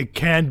 like it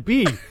can't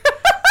be.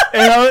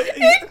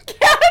 It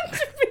can't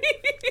be.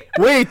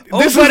 Wait,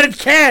 But it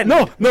can.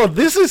 No,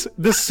 this is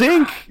the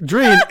sink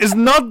drain is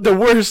not the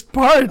worst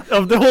part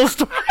of the whole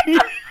story.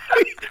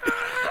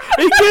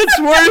 It gets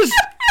worse.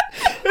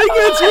 It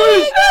gets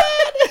worse.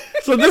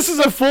 So this is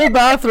a full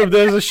bathroom.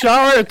 There's a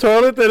shower, a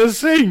toilet, and a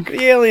sink.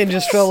 The alien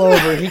just fell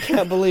over. He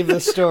can't believe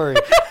this story.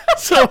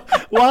 So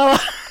while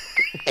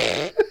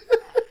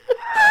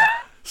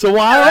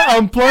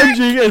I'm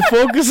plunging and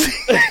focusing,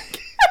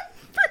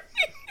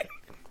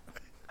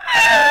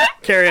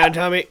 Carry on,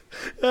 Tommy.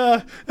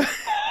 I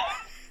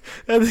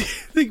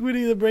think we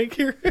need a break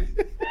here.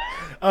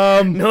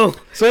 No.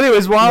 So,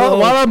 anyways,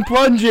 while I'm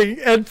plunging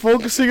and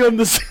focusing on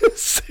the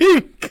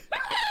sink,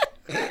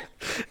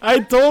 I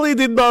totally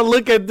did not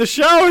look at the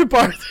shower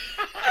part.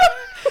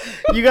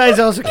 You guys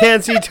also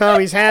can't see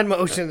Tommy's hand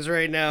motions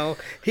right now.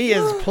 He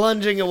is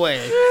plunging away.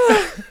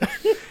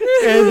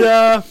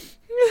 And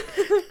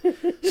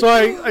so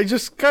I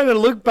just kind of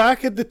looked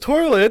back at the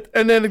toilet,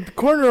 and then in the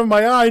corner of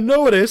my eye, I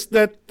noticed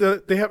that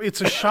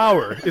it's a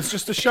shower. It's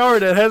just a shower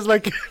that has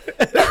like.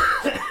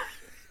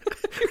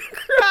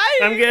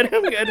 I'm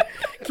good.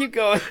 Keep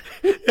going.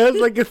 It has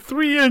like a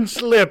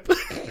 3-inch lip.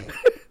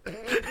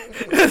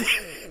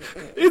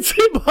 It's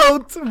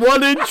about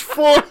 1 inch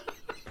full.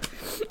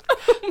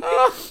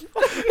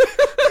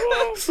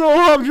 So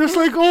I'm just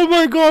like, oh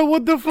my god,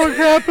 what the fuck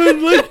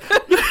happened? Like,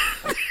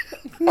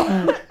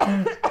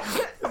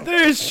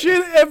 there's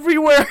shit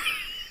everywhere.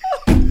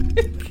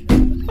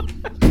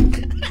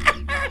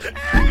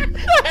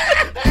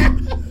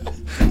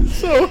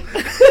 So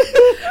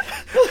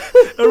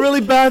a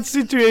really bad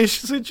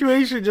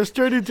situation just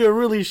turned into a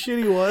really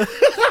shitty one.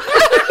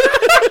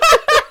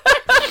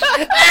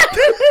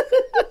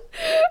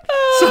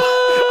 So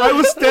I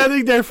was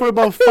standing there for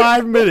about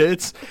 5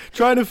 minutes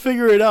trying to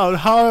figure it out.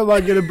 How am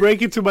I going to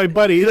break it to my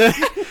buddy? Not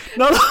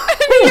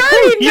He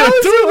already knows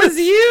it was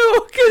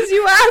you because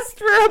you asked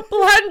for a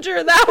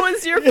plunger. That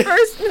was your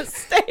first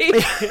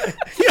mistake.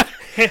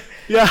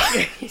 Yeah.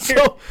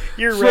 So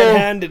You're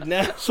red-handed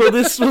now. So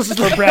this was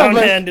Or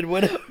brown-handed.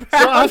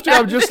 So after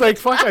I'm just like,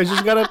 fuck, I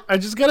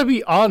just gotta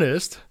be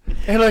honest.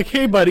 And like,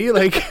 hey buddy,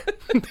 like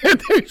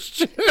there's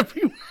shit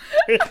everywhere.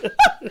 There's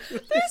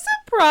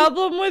a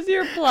problem with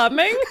your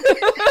plumbing.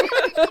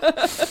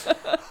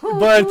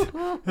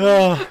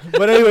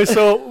 But anyway,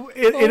 so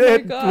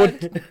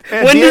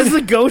when does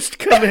the ghost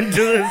come into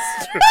this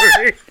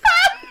story?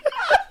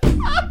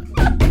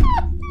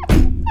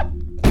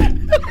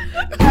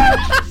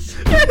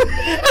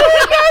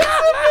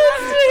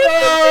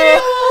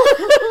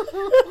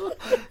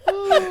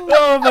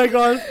 Oh my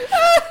god,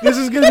 this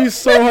is gonna be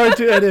so hard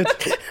to edit.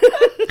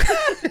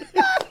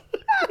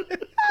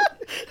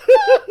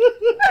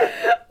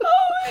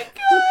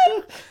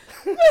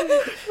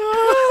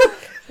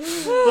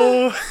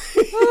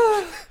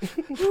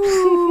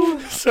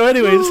 So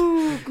anyways,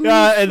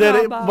 and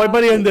then my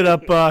buddy ended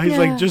up, he's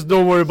like, just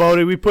don't worry about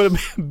it. We put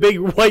a big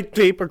white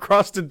tape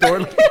across the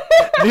door.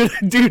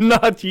 do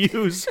not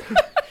use.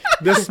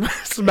 The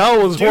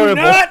smell was horrible.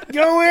 Do not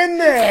go in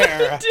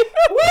there.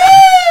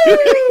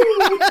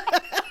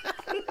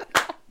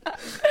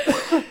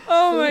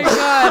 Oh my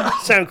god.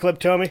 Sound clip,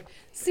 Tommy.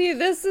 See,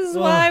 this is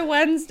why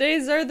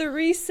Wednesdays are the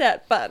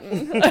reset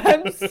button.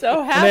 I'm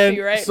so happy then,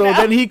 now. So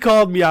then he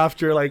called me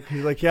after, like,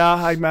 he's like, yeah,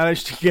 I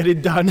managed to get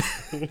it done.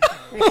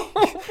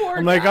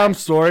 I'm like, I'm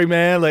sorry,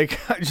 man. Like,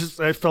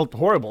 I felt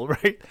horrible,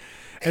 right?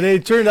 And then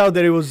it turned out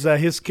that it was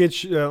his kid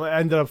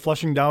ended up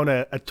flushing down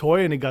a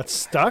toy and it got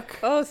stuck.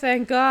 Oh,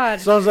 thank God.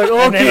 So I was like,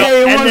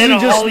 okay, it wasn't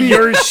just all me.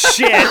 your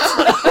shit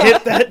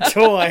hit that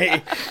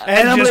toy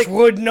and I'm just like,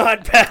 would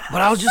not pass.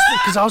 But I was just,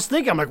 because I was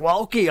thinking, I'm like,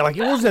 well, okay, like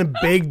it wasn't a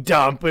big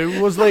dump. It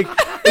was like,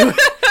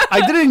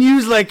 I didn't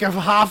use like a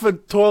half a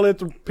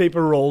toilet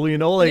paper roll, you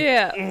know? Like,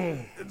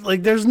 yeah.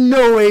 Like there's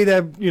no way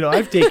that,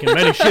 I've taken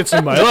many shits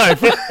in my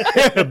life.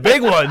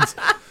 Big ones.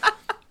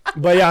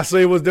 But yeah, so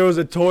there was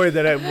a toy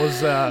that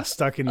was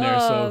stuck in there.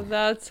 Oh, So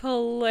that's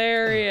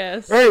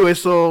hilarious. anyway,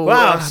 so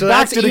Wow, so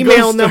back that's to the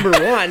email ghost number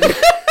 1.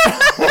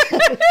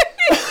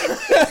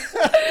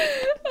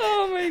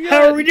 Oh my God.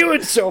 How are we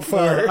doing so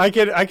far? I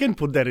can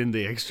put that in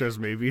the extras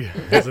maybe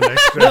as an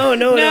extra. No,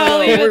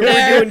 leave it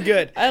there. we're doing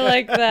good. I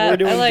like that. We're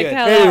doing I like good.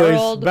 how that Anyways,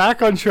 rolled.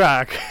 back on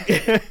track.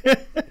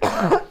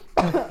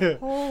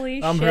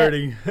 Holy I'm shit.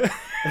 hurting.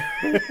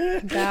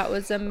 That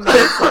was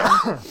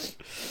amazing.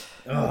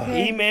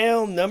 Okay.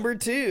 Email number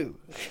 2.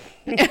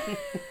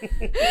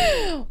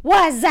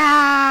 What's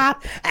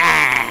up?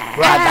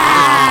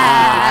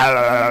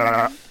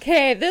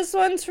 Okay, this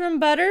one's from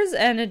Butters,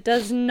 and it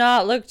does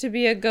not look to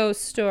be a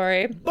ghost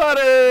story.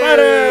 Butters!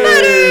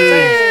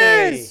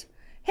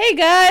 Hey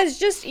guys,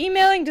 just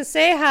emailing to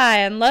say hi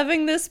and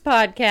loving this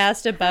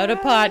podcast about a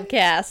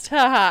podcast.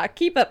 Haha,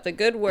 keep up the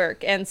good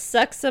work and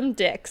suck some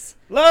dicks.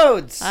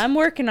 Loads. I'm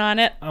working on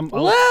it.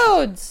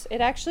 Loads!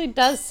 It actually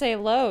does say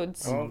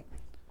loads. Oh.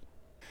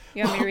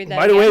 You want me to read that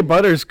By the way, again?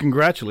 Butters,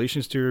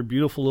 congratulations to your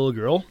beautiful little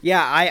girl.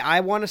 Yeah, I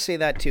want to say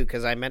that too,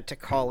 because I meant to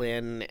call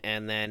in,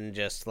 and then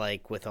just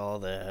like with all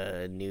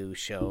the new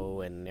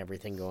show and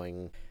everything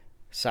going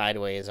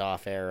sideways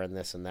off air and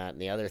this and that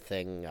and the other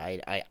thing,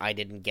 I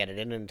didn't get it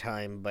in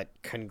time. But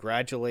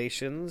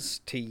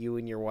congratulations to you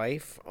and your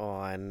wife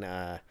on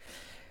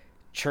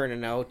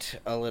churning out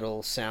a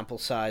little sample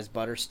size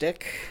butter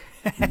stick.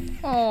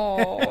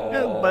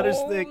 Oh, Butter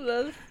stick.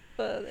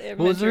 What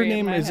was her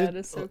name? Is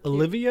it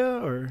Olivia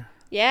or?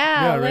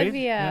 Yeah, right?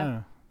 Olivia.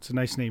 Yeah, it's a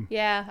nice name.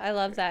 Yeah, I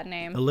love that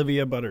name.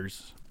 Olivia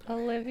Butters.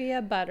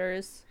 Olivia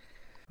Butters.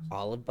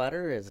 Olive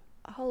butter is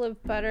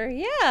Olive butter.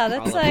 Yeah,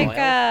 that's Olive like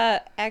oil?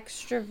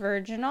 extra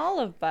virgin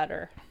olive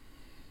butter.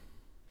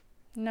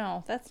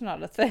 No, that's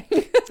not a thing.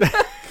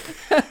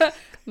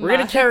 We're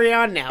going to carry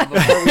on now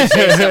before we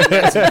say something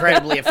that's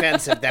incredibly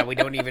offensive that we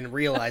don't even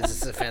realize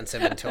is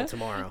offensive until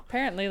tomorrow.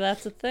 Apparently,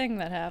 that's a thing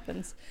that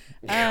happens.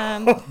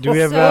 Do we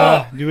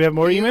have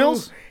more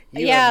emails?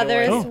 Yeah,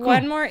 there's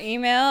one more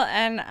email,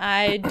 and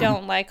I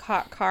don't like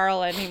Hot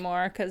Carl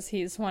anymore because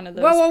he's one of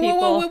those people.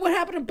 Whoa, what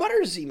happened to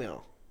Butters'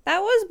 email? That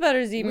was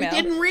Butters' email.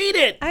 We didn't read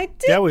it. I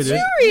did Yeah, we did. read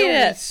No,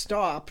 it. we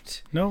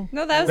stopped. No.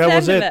 No, that was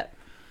the end of it.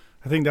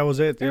 I think that was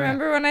it. Yeah.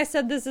 Remember when I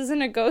said this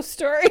isn't a ghost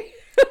story?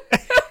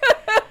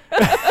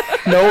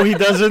 No, he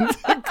doesn't.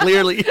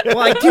 Clearly. Well,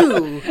 I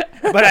do,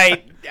 but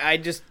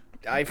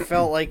I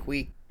felt like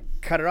we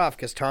cut it off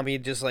because Tommy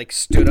just like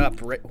stood up.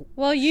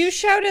 Well, you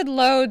shouted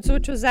loads,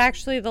 which was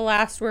actually the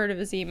last word of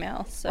his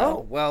email. So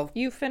Oh, well.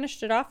 you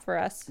finished it off for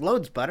us.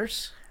 Loads,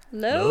 Butters.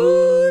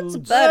 Loads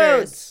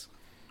Butters.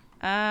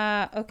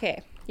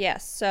 Okay.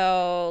 Yes.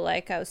 So,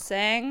 like I was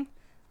saying,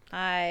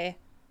 I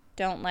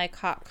don't like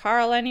Hot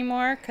Carl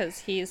anymore because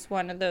he's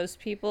one of those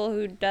people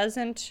who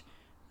doesn't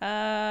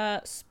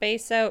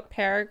space out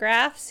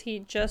paragraphs. He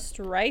just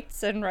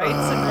writes and writes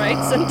and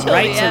writes until the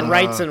end.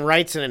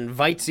 Writes and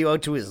invites you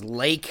out to his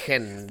lake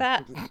and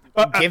That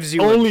gives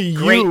you only a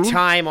great you.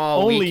 time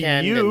all Only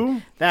weekend. you.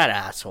 And that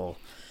asshole.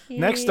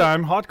 Next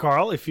time, Hot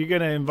Carl, if you're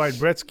going to invite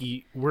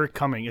Bretsky, we're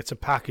coming. It's a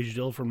package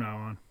deal from now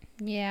on.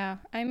 Yeah,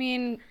 I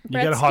mean, You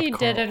get a Hot Bretsky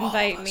did Carl.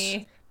 invite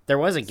me. There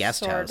was a guest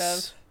Sort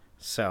house. of.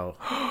 So.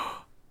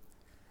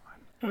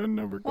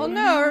 Well,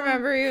 no,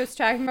 remember he was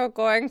talking about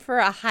going for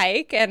a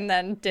hike and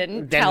then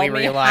didn't Then tell we me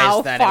realized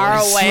how that it far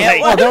was away like-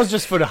 it was. Oh, that was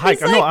just for the hike.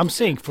 He's No, like- I'm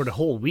saying for the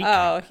whole week.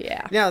 Oh,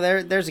 yeah. No,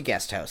 there's a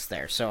guest house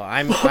there. So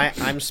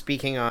I'm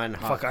speaking on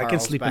Hot Fuck, I can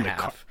Carl's sleep in the car.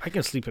 behalf. I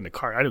can sleep in the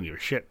car. I don't give a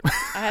shit.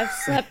 I've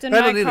slept in I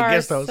my don't need a car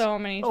guest house. so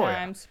many Oh, yeah.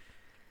 times.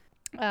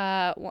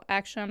 Well,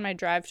 actually, on my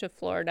drive to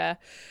Florida,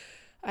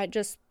 I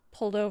just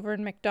pulled over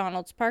in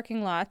McDonald's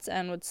parking lots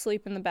and would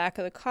sleep in the back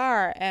of the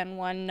car. And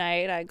one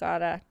night I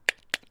got a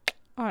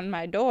on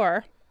my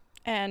door,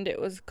 and it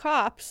was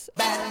cops.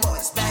 Bad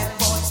boys,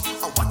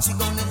 what you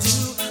gonna do?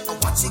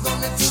 What you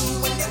gonna do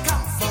when they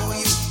come for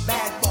you?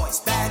 Bad boys,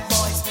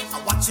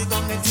 what you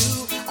gonna do?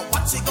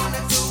 What you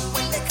gonna do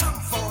when they come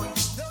for you?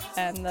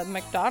 and the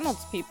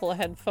McDonald's people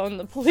had phoned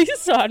the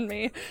police on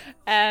me.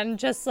 And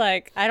just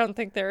like, I don't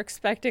think they're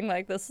expecting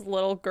like this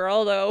little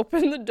girl to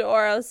open the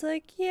door. I was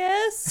like,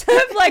 yes. I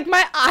have like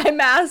my eye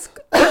mask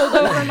pulled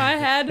over my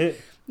head.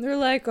 They're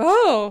like,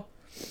 oh,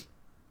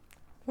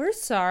 we're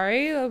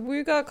sorry.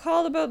 We got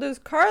called about this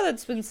car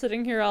that's been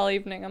sitting here all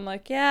evening. I'm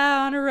like, yeah,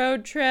 on a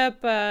road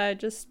trip.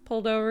 Just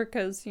pulled over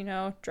because, you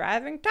know,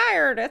 driving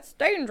tired. It's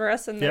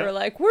dangerous. And they were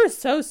like, we're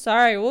so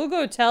sorry. We'll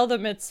go tell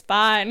them it's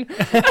fine.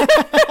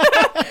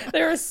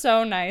 They were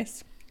so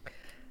nice.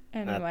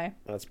 Anyway.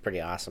 That's pretty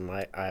awesome.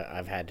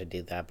 I've had to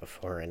do that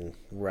before and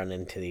run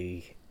into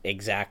the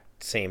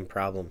exact same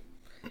problem.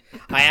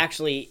 I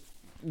actually,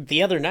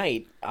 the other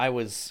night, I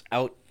was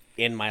out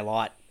in my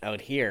lot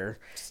out here.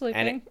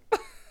 Sleeping.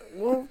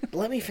 Well,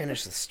 let me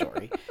finish the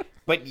story.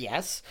 But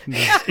yes. In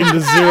the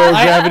zero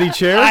gravity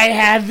chairs? I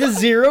had the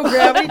zero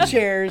gravity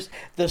chairs.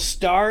 The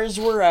stars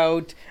were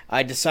out.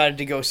 I decided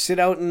to go sit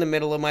out in the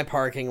middle of my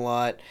parking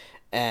lot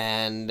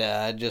and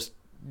just,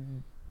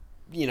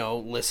 you know,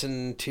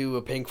 listen to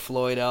a Pink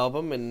Floyd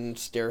album and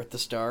stare at the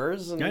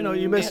stars. And I know,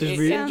 you messaged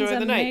me. Enjoy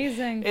the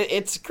amazing. night.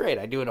 It's great.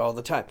 I do it all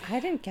the time. I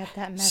didn't get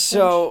that message.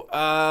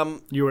 So,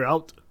 you were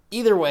out.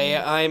 Either way,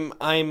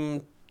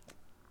 I'm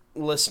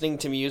listening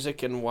to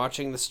music and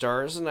watching the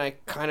stars, and I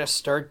kind of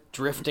start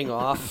drifting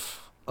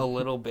off a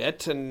little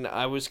bit, and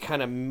I was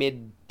kind of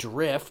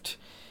mid-drift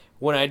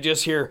when I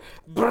just hear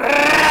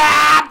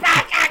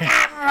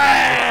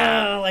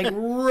like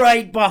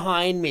right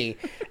behind me,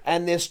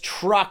 and this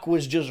truck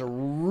was just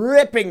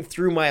ripping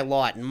through my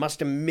lot and must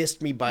have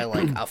missed me by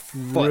like a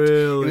foot.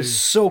 Really? It was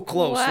so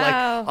close.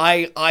 Wow.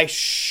 Like I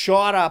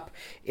shot up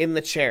in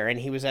the chair, and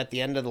he was at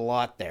the end of the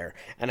lot there,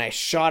 and I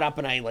shot up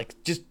and I like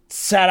just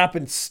sat up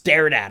and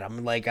stared at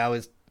him like I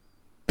was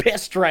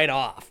pissed right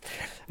off.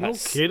 No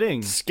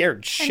kidding.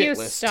 Scared shitless And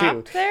you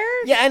stopped too.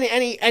 there? Yeah,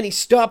 and he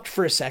stopped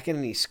for a second,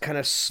 and he kind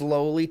of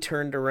slowly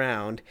turned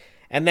around,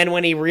 and then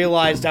when he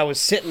realized I was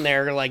sitting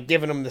there like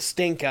giving him the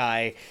stink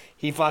eye,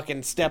 he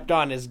fucking stepped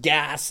on his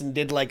gas and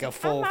did like a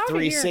full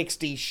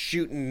 360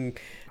 shooting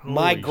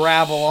my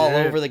gravel all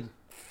over the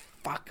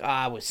fuck.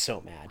 I was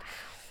so mad.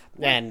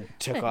 And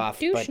took off.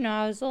 Douche But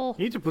nozzle.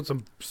 You need to put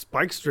some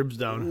spike strips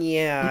down.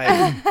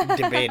 yeah, I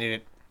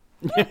debated it.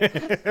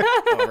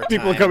 Over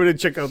People time. coming to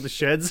check out the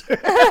sheds. Yeah,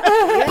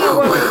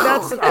 well,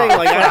 that's the thing.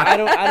 Like, I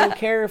don't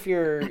care if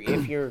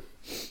you're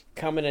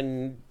coming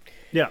and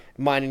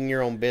minding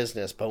your own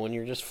business, but when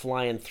you're just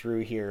flying through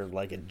here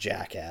like a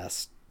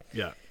jackass,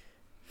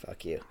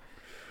 fuck you.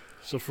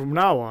 So from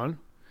now on,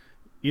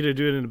 either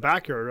do it in the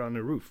backyard or on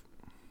the roof.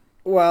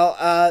 Well,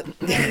 I love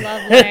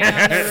laying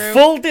on the roof.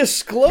 full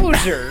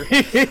disclosure,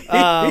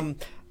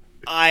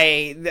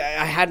 I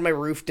had my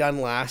roof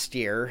done last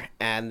year,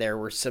 and there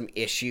were some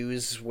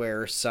issues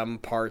where some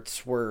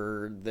parts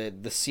were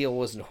the seal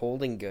wasn't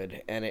holding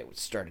good, and it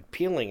started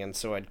peeling, and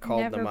so I'd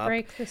called them up,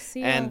 break the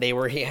seal. and they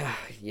were you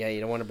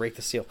don't want to break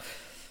the seal.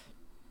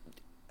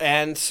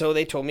 And so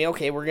they told me,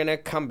 okay, we're gonna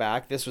come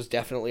back. This was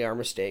definitely our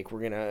mistake.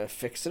 We're gonna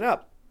fix it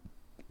up.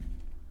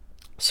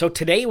 So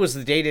today was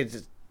the day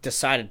to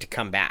decided to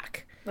come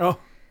back. Oh.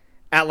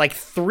 At like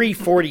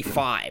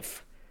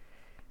 3:45.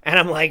 And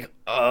I'm like,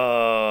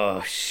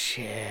 oh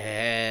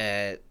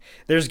shit.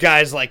 There's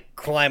guys like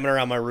climbing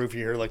around my roof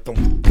here like dum,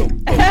 dum, dum,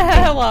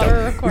 dum, while dum.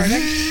 we're recording.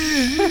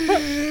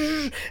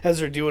 As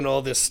they're doing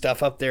all this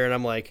stuff up there, and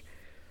I'm like,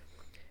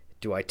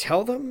 do I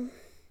tell them?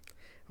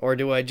 Or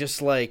do I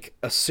just like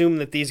assume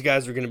that these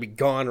guys are gonna be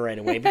gone right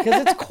away?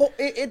 Because it's cold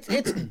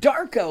it's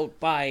dark out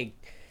by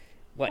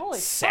what, Holy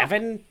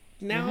 7 fuck.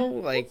 now?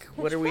 Like,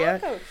 what are we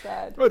at?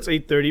 Well, it's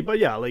 8:30, but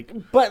yeah, like.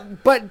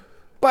 But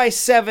by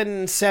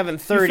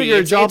 7:30, You figure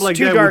a job it's like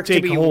too that dark would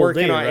take to be a whole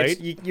working day, on.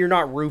 right? You're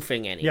not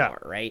roofing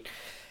anymore, right?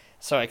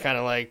 So I kind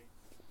of like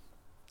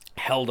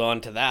held on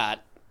to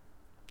that,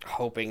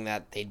 hoping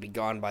that they'd be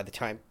gone by the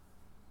time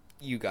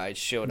you guys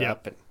showed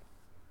up, and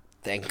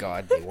thank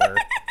God they were.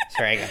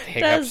 Sorry, I got the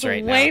hiccups Does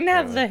right now. Wayne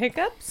have the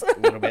hiccups? A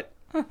little bit.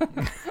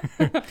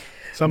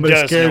 Somebody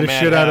scared the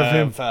shit out of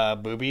him.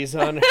 Have boobies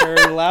on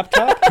her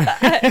laptop?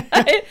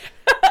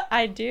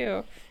 I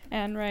do.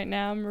 And right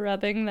now I'm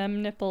rubbing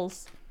them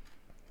nipples.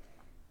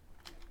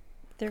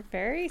 They're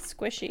very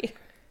squishy.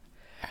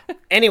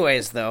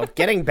 Anyways, though,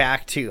 getting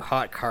back to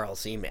Hot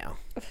Carl's email.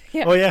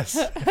 Yeah. Oh, yes.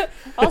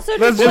 Also, to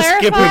Let's just clarify,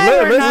 skip it.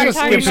 we're Let's not just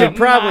talking We should about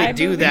probably my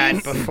do that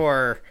boobies.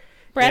 before.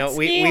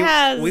 Bretsky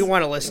has we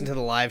want to listen to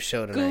the live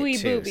show tonight gooey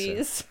too.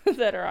 boobies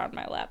that are on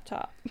my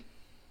laptop.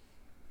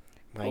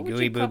 My What would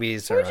gooey you call-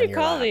 boobies what are would on you your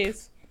call lap.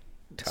 these?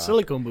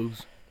 Silicone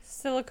boobs.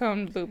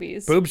 Silicone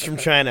boobies. Boobs from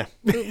China.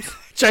 Boobs.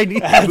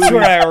 Chinese. That's boobs.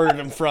 where I ordered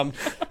them from.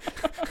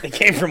 They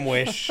came from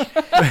Wish.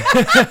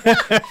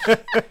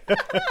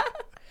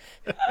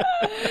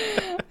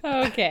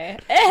 Okay.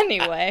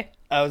 Anyway.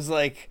 I was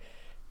like,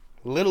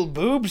 little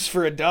boobs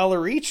for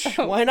 $1 each?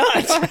 Why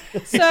not?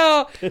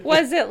 So,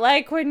 was it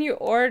like when you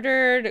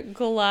ordered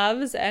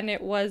gloves and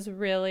it was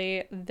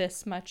really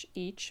this much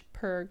each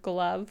per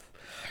glove?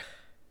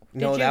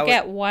 Did No, you that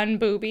get one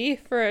boobie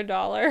for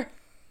 $1?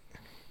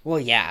 Well,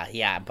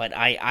 yeah, but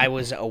I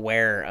was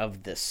aware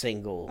of the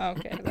single.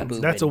 Okay,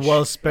 That's a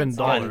well-spent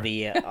dollar. On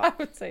the, I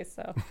would say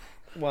so.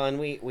 Well, and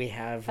we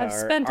have I've our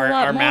spent a lot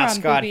more on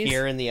mascot boobies.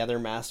 here and the other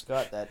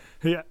mascot that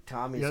Yeah,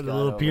 Tommy's the got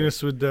little over.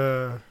 penis with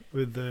the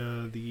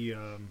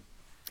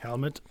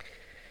helmet.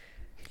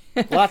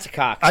 Lots of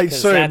cocks. I-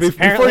 'cause sorry, that's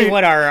before apparently you-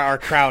 what our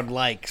crowd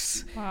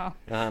likes. Wow.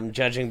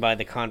 Judging by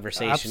the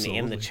conversation in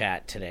Absolutely. the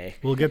chat today.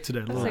 We'll get to that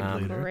a That's little a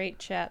bit later. great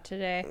chat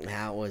today.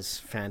 That was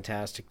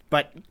fantastic.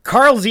 But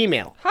Carl's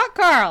email. Hot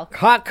Carl.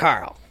 Hot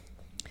Carl.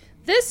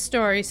 This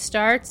story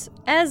starts,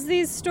 as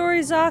these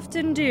stories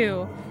often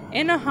do,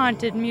 in a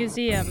haunted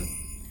museum.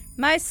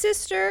 My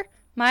sister,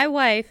 my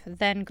wife,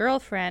 then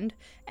girlfriend,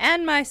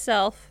 and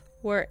myself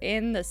were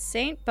in the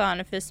St.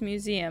 Boniface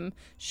Museum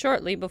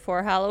shortly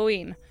before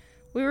Halloween.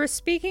 We were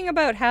speaking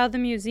about how the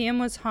museum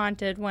was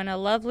haunted when a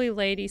lovely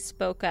lady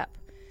spoke up.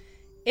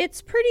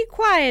 "It's pretty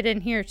quiet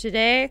in here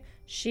today."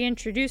 She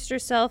introduced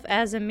herself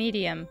as a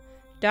medium,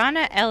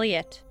 Donna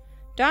Elliott.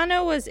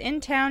 Donna was in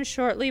town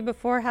shortly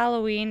before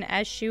Halloween,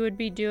 as she would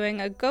be doing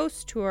a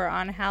ghost tour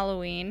on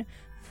Halloween,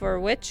 for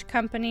which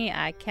company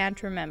I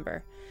can't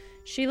remember.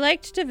 She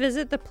liked to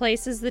visit the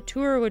places the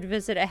tour would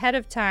visit ahead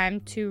of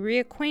time to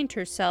reacquaint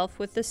herself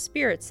with the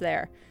spirits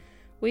there.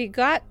 We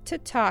got to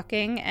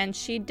talking, and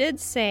she did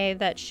say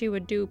that she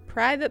would do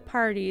private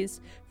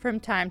parties from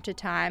time to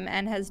time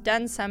and has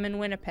done some in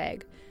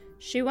Winnipeg.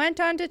 She went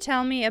on to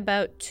tell me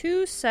about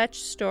 2 such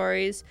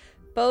stories,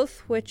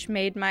 both which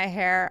made my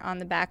hair on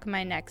the back of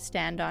my neck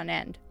stand on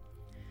end.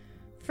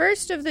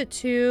 First of the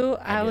 2,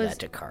 I do was... that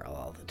to Carl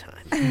all the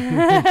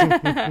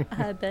time.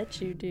 I bet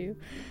you do.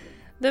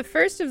 The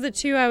first of the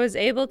 2, I was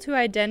able to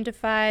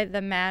identify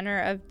the manner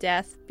of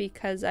death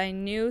because I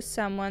knew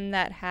someone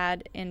that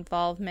had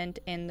involvement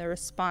in the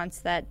response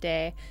that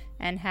day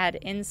and had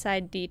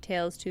inside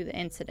details to the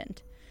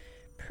incident.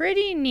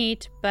 Pretty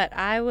neat, but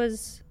it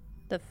was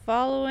the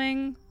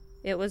following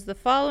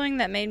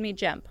that made me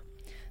jump.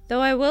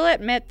 Though I will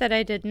admit that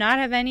I did not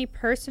have any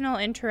personal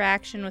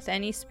interaction with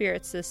any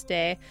spirits this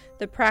day,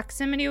 the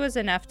proximity was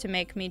enough to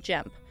make me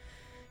jump.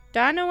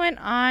 Donna went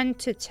on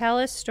to tell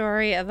a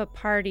story of a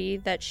party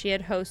that she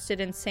had hosted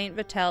in St.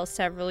 Vital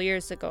several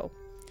years ago.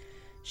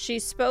 She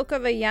spoke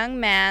of a young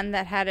man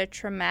that had a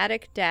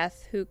traumatic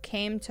death who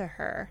came to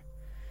her.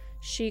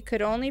 She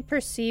could only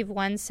perceive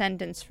one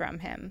sentence from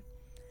him.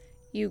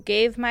 "You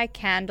gave my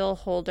candle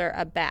holder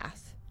a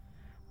bath."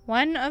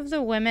 One of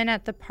the women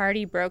at the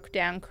party broke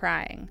down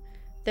crying.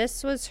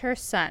 This was her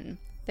son.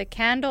 The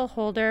candle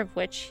holder of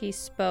which he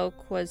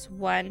spoke was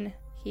one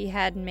he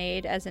had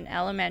made as an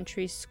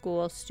elementary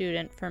school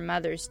student for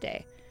Mother's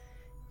Day.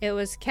 It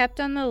was kept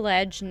on the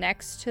ledge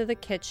next to the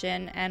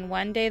kitchen, and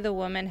one day the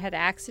woman had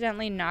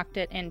accidentally knocked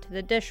it into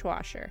the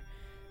dishwasher.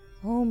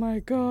 "Oh my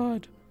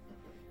God."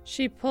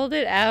 She pulled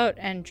it out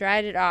and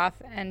dried it off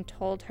and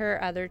told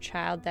her other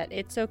child that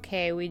it's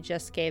okay, we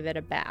just gave it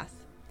a bath.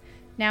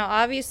 Now,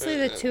 obviously,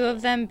 the 2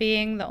 of them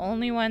being the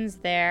only ones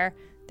there,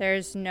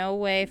 there's no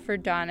way for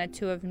Donna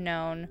to have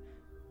known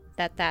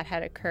that that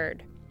had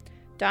occurred.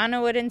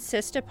 Donna would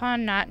insist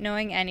upon not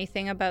knowing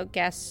anything about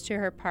guests to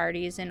her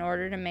parties in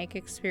order to make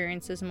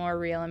experiences more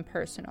real and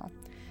personal.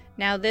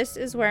 Now, this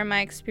is where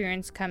my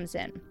experience comes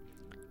in.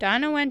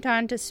 Donna went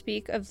on to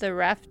speak of the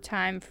rough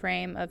time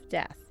frame of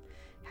death,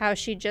 how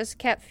she just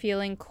kept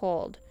feeling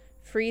cold,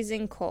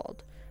 freezing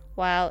cold,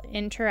 while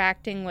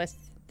interacting with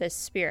this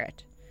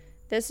spirit.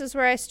 This is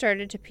where I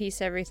started to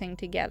piece everything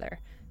together.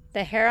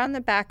 The hair on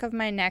the back of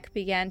my neck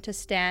began to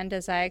stand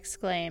as I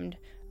exclaimed,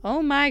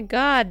 "Oh my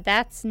God,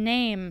 that's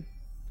name!"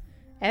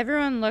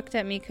 Everyone looked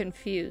at me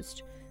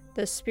confused.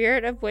 The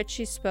spirit of which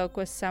she spoke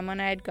was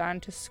someone I had gone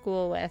to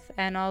school with,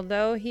 and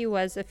although he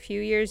was a few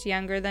years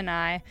younger than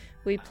I,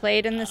 we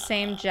played in the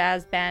same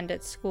jazz band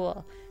at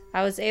school.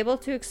 I was able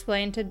to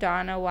explain to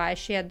Donna why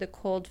she had the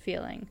cold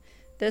feeling.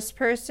 This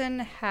person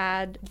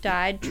had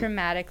died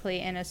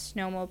traumatically in a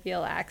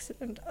snowmobile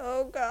accident.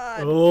 Oh, God.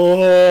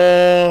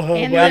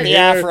 Oh, got the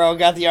afro,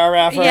 got the R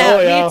afro.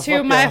 Yeah, me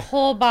too. My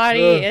whole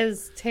body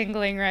is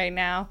tingling right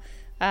now.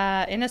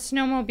 In a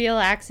snowmobile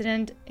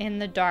accident in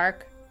the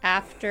dark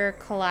after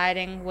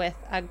colliding with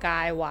a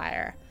guy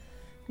wire.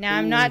 Now,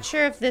 I'm not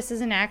sure if this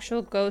is an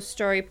actual ghost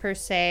story per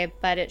se,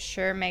 but it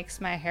sure makes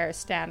my hair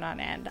stand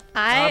on end.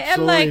 I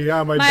am like,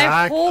 yeah, my my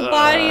back. whole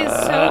body is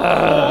so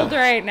cold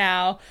right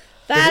now.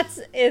 That's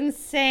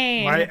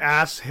insane. My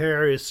ass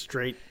hair is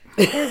straight.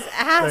 His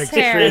ass Like,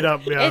 hair. straight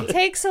up, yeah. It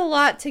takes a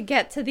lot to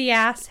get to the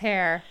ass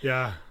hair.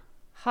 Yeah.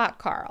 Hot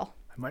Carl.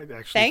 I might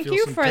actually Thank feel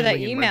you some for the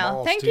tingling in my email.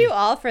 balls, Thank too. you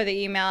all for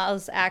the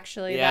emails,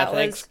 actually. Yeah, that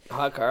thanks, was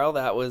Hot Carl.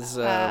 That was.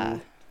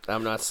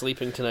 I'm not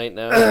sleeping tonight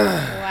now.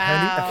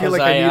 wow. I feel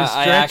like I need a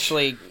stretch. I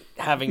actually,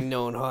 having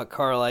known Hot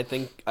Carl, I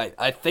think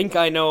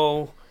I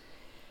know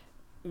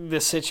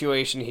the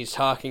situation he's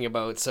talking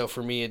about. So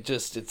for me,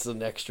 it's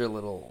an extra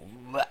little.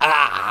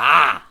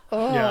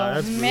 Oh, Yeah,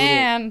 that's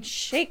man.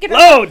 Shake it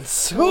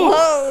Loads! up.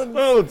 Ooh.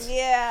 Loads.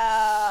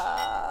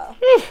 Yeah.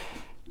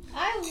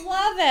 I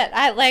love it.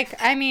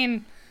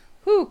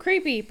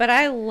 Creepy, but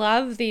I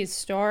love these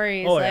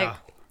stories. Oh, like, yeah.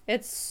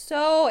 It's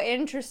so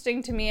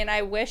interesting to me, and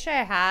I wish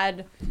I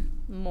had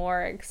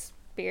more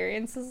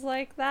experiences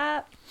like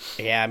that.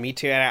 Yeah, me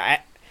too.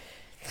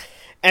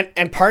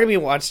 And part of me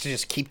wants to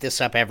just keep this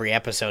up every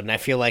episode, and I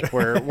feel like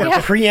we're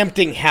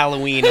preempting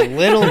Halloween a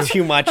little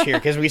too much here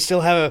because we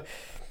still have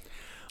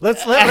a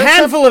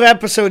handful of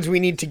episodes we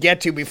need to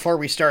get to before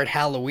we start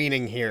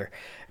Halloweening here.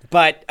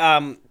 But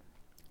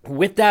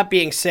with that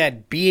being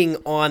said, being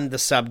on the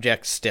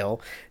subject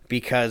still,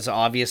 because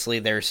obviously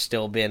there's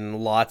still been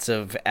lots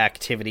of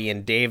activity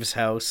in Dave's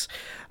house.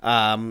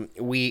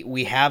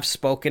 We have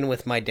spoken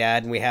with my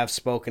dad, and we have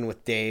spoken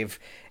with Dave,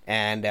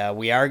 and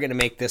we are going to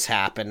make this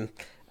happen.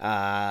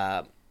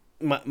 My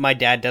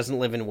dad doesn't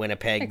live in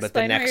Winnipeg, but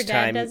the next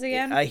time does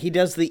again? he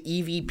does the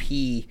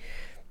EVP,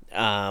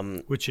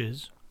 which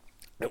is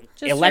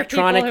just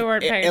electronic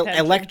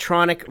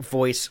electronic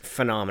voice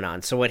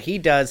phenomenon. So what he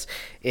does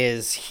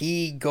is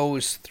he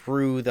goes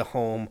through the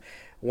home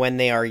when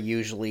they are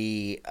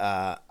usually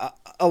a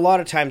lot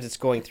of times it's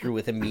going through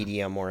with a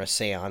medium or a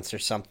seance or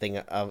something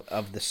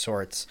of the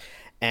sorts,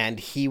 and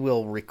he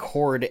will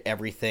record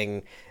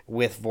everything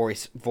with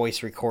voice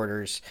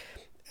recorders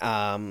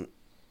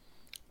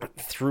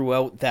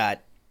throughout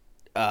that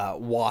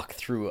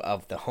walkthrough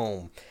of the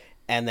home.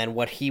 And then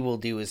what he will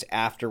do is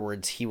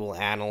afterwards he will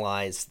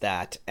analyze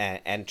that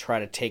and try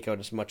to take out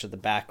as much of the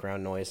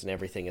background noise and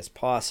everything as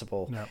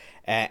possible. No.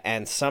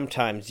 And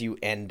sometimes you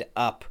end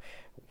up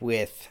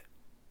with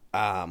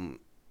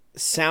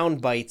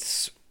sound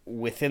bites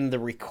within the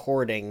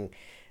recording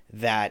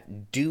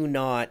that do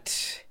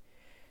not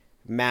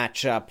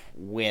match up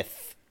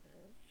with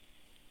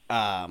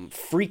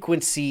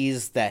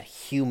frequencies that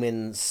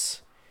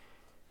humans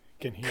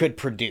could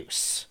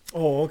produce.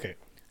 Oh, okay.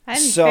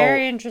 I'm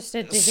very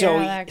interested to hear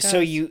how that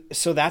goes.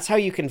 So that's how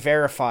you can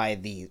verify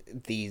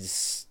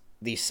these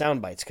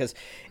sound bites, because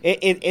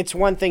it's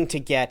one thing to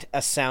get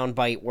a sound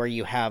bite where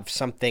you have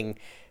something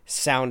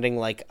sounding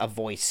like a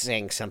voice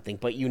saying something,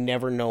 but you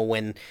never know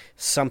when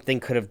something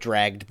could have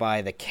dragged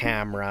by the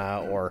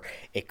camera, or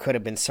it could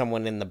have been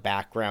someone in the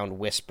background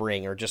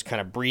whispering or just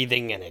kind of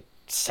breathing and it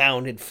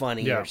sounded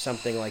funny or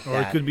something like that.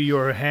 Or it could be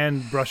your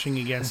hand brushing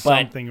against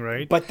something,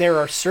 right? But there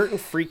are certain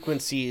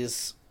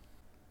frequencies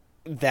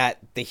that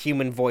the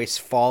human voice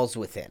falls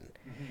within.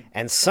 Mm-hmm.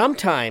 And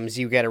sometimes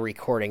you get a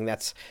recording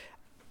that's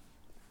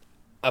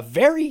a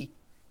very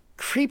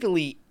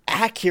creepily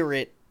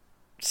accurate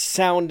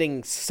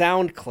sounding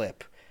sound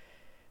clip,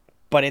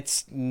 but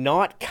it's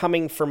not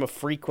coming from a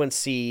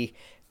frequency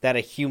that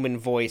a human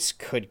voice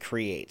could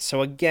create.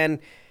 So again,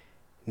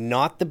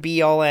 not the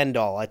be all end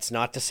all. It's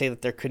not to say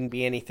that there couldn't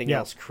be anything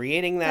else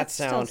creating that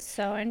sound. That's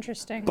still so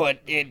interesting. But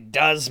it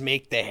does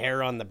make the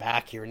hair on the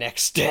back of your neck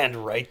stand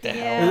right the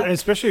hell up.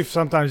 Especially if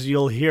sometimes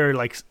you'll hear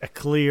like a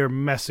clear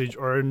message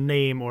or a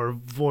name or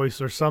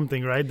voice or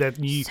something, right? That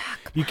you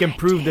can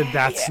prove that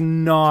that's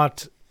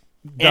not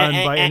done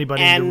by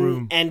anybody in the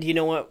room. And you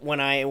know what? When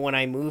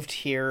I moved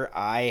here,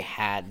 I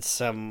had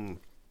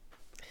some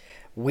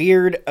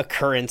weird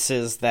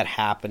occurrences that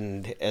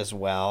happened as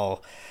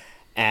well.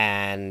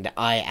 And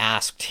I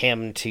asked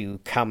him to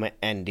come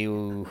and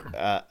do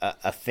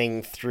a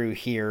thing through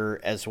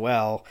here as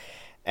well,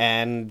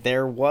 and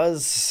there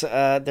was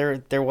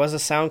a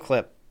sound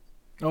clip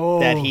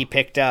that he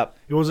picked up.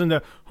 It wasn't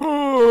the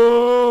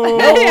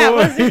yeah, it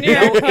wasn't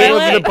your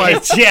toilet.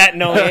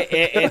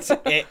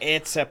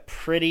 It's a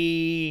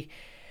pretty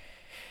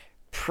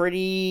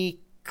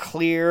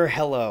clear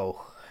hello.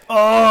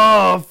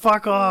 Oh,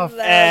 fuck off!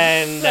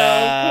 And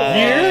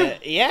here,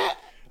 yeah.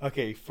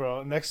 Okay,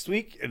 for next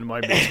week in my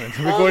basement.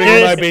 Recording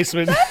in my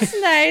basement. That's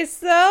nice,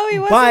 though. He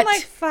wasn't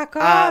like fuck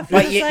off.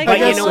 But you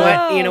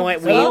know what?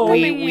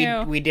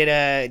 We did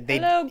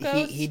Hello,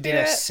 he did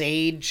a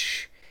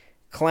sage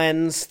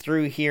cleanse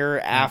through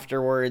here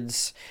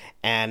afterwards,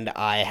 and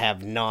I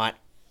have not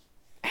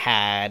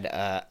had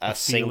a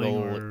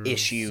single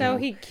issue. So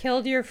he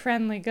killed your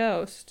friendly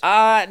ghost.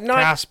 Not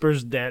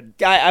Casper's dead.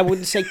 I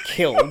wouldn't say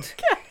killed,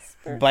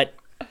 Casper. but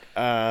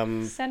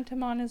sent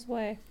him on his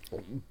way.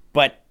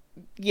 But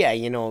yeah,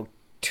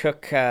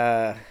 took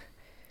care,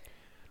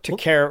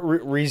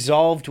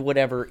 resolved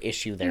whatever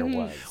issue there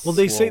was. Well,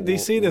 they say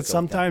that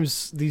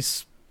sometimes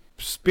these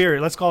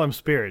let's call them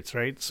spirits,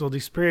 right? So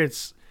these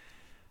spirits,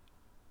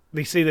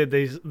 they say that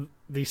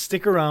they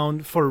stick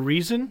around for a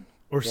reason,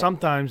 or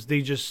sometimes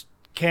they just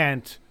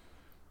can't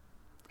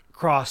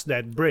cross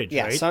that bridge.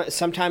 Yeah, right?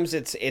 Sometimes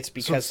it's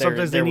because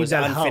there was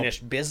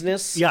unfinished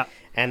business. Yeah,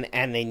 and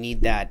they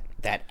need that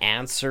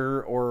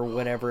answer or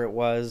whatever it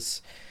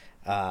was.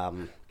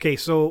 Okay,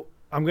 so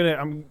I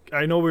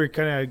know we're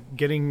kind of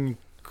getting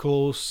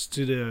close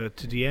to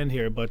the end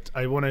here, but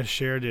I want to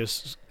share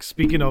this.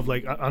 Speaking of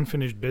like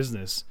unfinished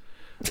business,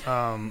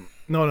 no.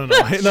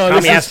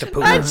 Tommy has to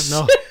poop.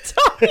 No.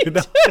 It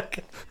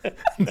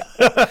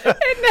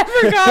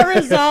never got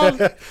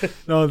resolved.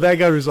 No, that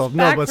got resolved.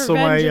 Back no, but for so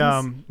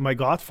vengeance. my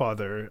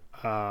godfather.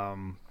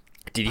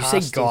 Did you say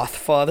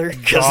Gothfather?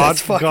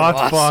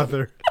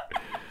 Godfather.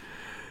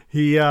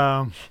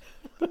 Awesome.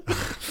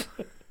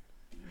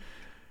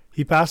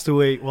 He passed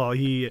away. Well,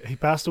 he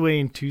passed away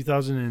in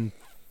 2003.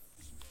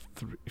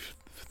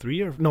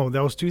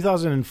 that was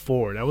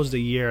 2004. That was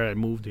the year I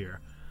moved here.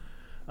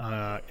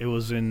 It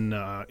was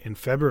in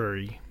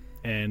February,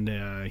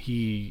 and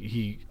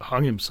he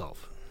hung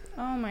himself.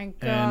 Oh my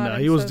god!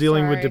 And he was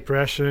dealing with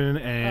depression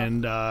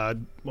and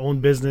own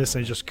business,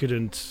 and just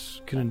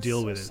couldn't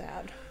deal with it.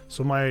 Sad.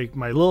 So my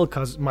little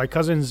cousin,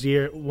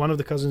 one of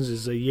the cousins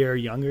is a year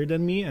younger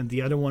than me, and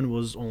the other one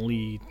was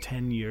only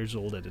 10 years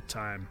old at the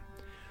time.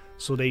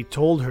 So they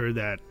told her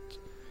that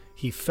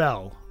he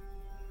fell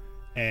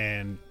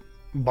and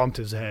bumped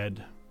his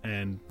head,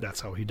 and that's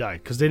how he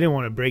died. Because they didn't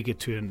want to break it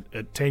to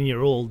a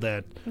 10-year-old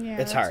that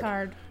it's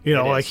hard. You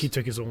know, like he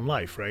took his own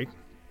life, right?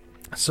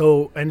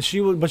 So, and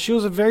she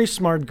was a very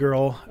smart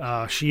girl.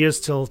 She is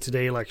still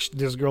today. Like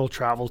this girl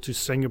traveled to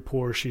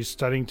Singapore. She's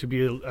studying to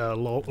be a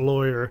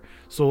lawyer.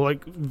 So,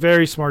 like,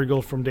 very smart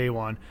girl from day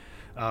one.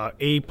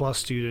 A+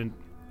 student,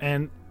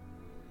 and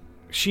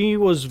she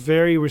was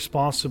very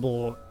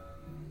responsible.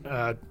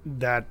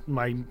 That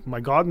my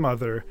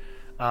godmother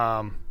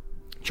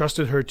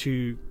trusted her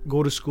to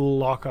go to school,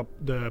 lock up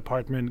the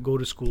apartment, go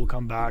to school,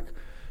 come back,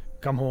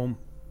 come home,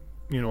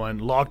 you know, and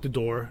lock the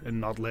door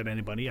and not let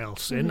anybody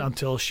else in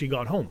until she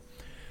got home.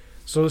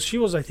 So she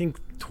was, I think,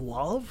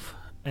 12,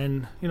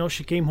 and, you know,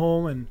 she came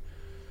home and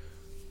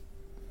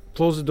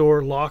closed the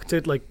door, locked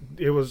it. Like,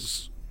 it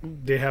was,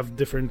 they have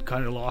different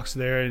kind of locks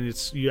there, and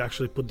it's, you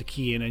actually put the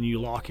key in and you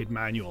lock it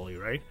manually,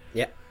 right?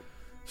 Yeah.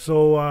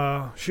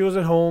 So she was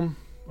at home.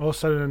 All of a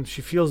sudden,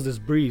 she feels this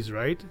breeze,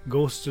 right?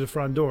 Goes to the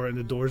front door, and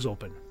the door's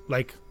open.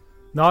 Like,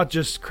 not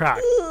just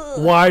cracked,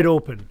 wide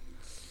open.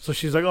 So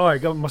she's like, oh, I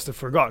must have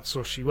forgot.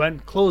 So she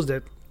went, closed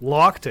it,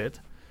 locked it.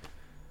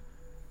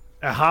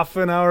 A half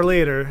an hour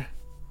later,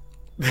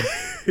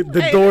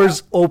 the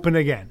door's open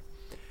again.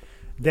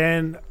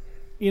 Then,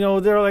 you know,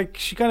 they're like,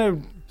 she kind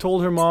of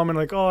told her mom, and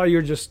like, oh,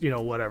 you're just, you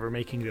know, whatever,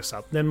 making this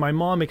up. Then my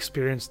mom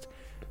experienced,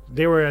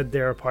 they were at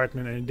their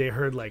apartment, and they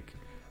heard, like,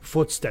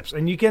 footsteps.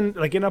 And you can,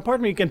 like, in an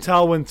apartment, you can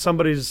tell when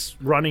somebody's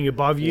running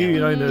above you, you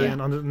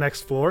know, on the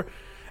next floor.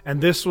 And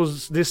this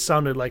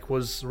sounded like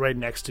was right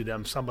next to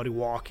them, somebody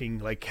walking,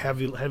 like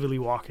heavily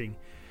walking.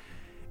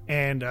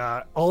 And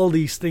all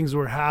these things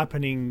were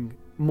happening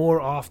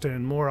more often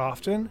and more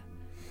often.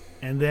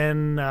 And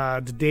then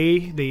the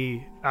day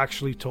they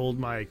actually told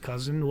my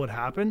cousin what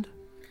happened,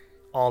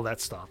 all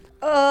that stopped.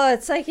 Oh,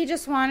 it's like he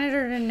just wanted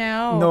her to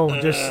know. No,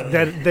 just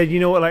that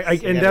you know what,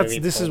 like, and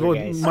this is what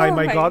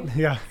my body.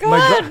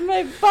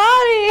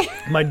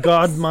 My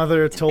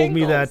godmother told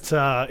me that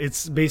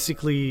it's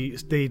basically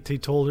they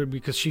told her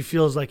because she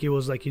feels like it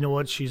was like, you know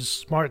what, she's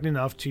smart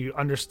enough to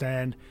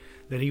understand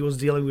that he was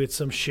dealing with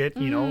some shit,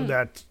 you know,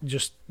 that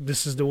just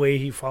this is the way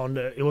he found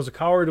it was a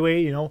coward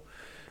way, you know,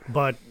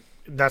 but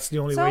that's the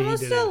only way he did it.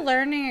 It's almost a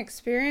learning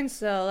experience,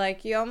 though.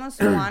 Like, you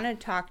almost want to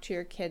talk to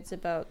your kids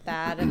about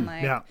that and,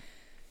 like,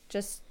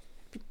 just...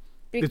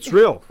 It's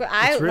real.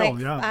 It's real,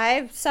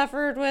 I've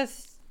suffered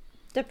with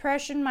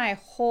depression my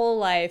whole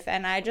life,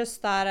 and I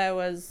just thought I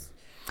was,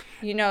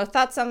 you know,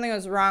 thought something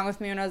was wrong with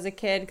me when I was a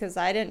kid because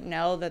I didn't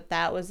know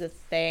that was a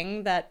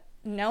thing, that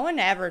no one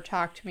ever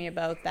talked to me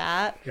about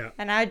that. Yeah.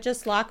 And I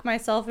just locked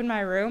myself in my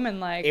room and,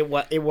 like...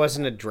 It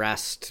wasn't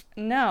addressed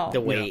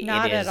the way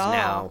not it is at all.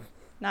 now.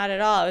 Not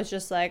at all. It was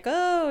just like,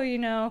 oh, you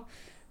know,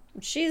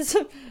 she's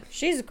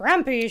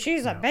grumpy.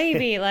 She's a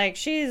baby. Like,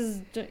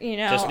 she's, you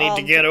know. Just need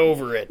to get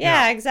over it.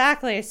 Yeah,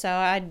 exactly. So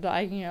I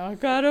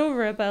got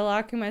over it by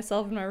locking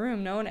myself in my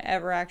room. No one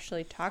ever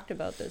actually talked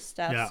about this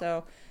stuff. Yeah.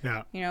 So,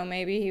 you know,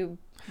 maybe he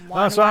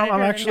So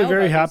I'm actually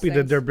very happy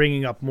that they're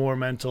bringing up more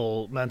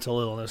mental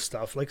illness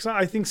stuff. Like,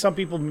 I think some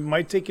people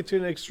might take it to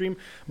an extreme,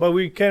 but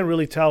we can't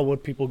really tell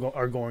what people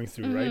are going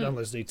through, right?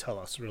 Unless they tell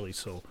us, really.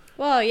 So.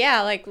 Well,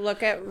 yeah, like,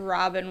 look at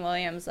Robin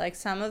Williams. Like,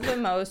 some of the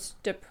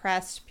most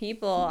depressed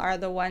people are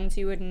the ones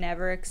you would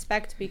never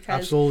expect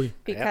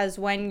because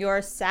when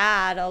you're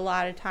sad, a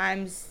lot of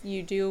times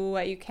you do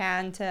what you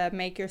can to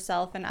make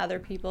yourself and other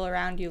people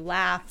around you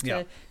laugh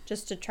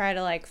just to try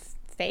to, like,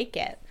 fake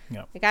it.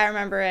 Yeah. Like, I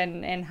remember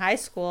in high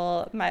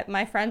school,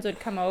 my friends would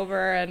come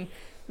over and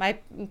my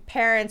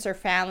parents or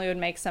family would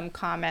make some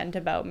comment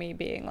about me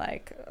being,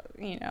 like,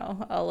 you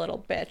know, a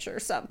little bitch or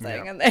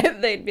something. Yeah.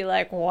 And they'd be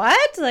like,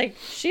 what? Like,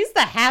 she's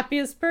the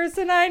happiest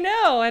person I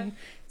know. And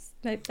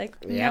like,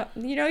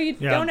 you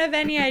don't have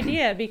any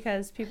idea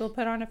because people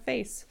put on a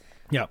face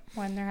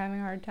when they're having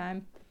a hard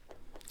time.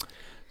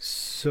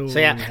 So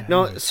yeah,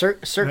 no,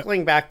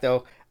 circling back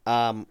though,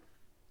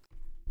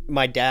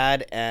 my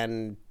dad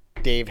and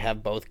Dave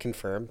have both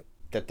confirmed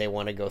that they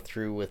want to go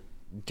through with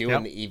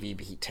doing the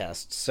EVP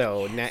test.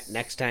 So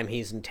next time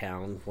he's in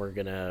town, we're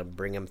gonna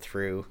bring him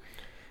through,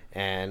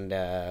 and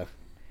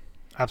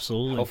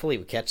absolutely, hopefully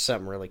we catch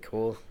something really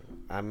cool.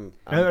 I'm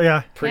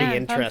pretty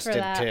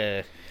interested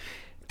to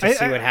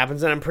see what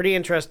happens, and I'm pretty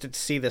interested to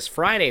see this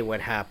Friday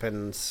what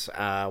happens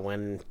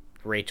when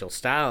Rachel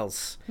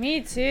Stiles Me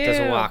too does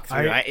a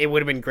walkthrough. It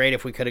would have been great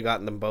if we could have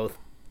gotten them both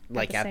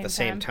at the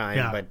same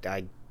time, but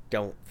I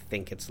don't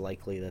think it's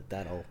likely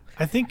that'll.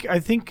 I think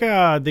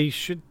they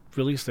should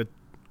release it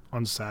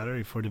on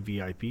Saturday for the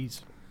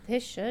VIPs. They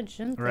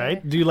shouldn't they?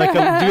 Right? Do you like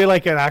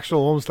an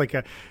actual, almost like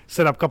a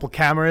set up a couple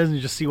cameras and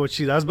you just see what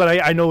she does?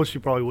 But I know she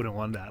probably wouldn't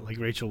want that. Like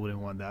Rachel wouldn't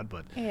want that.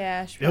 But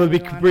Yeah, she it would be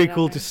probably pretty wanted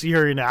cool it. to see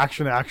her in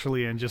action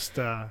actually and just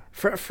hear the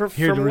From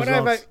what results.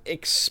 I've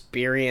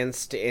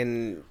experienced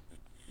in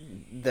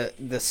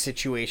the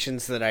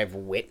situations that I've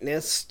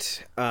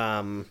witnessed,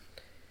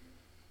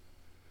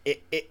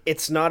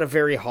 it's not a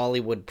very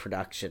Hollywood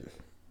production.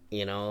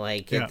 You know,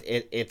 like Yeah.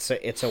 it's a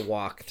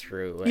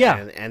walkthrough.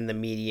 Yeah. and the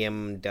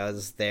medium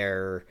does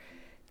their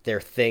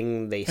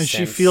thing. They And she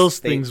sense, feels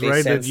they, things, they right,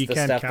 that sense you the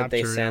can't stuff that they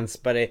capture, yeah. sense,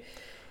 but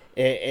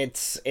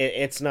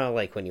it's not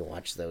like when you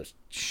watch those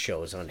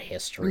shows on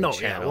History No, yeah,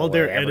 Channel. well,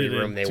 they're where every edited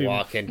room they to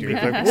walk into, be you're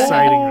like,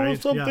 exciting, "Whoa,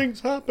 right? something's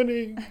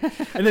happening.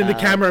 And then the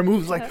camera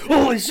moves like,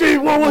 holy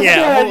shit, what was Yeah,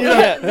 that? well, You know?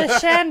 yeah. The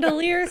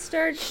chandelier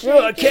starts shaking.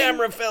 Oh, a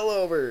camera fell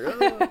over.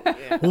 Oh,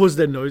 yeah. What was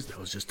that noise? That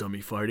was just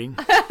dummy farting.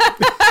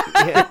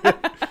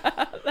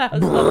 That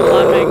was the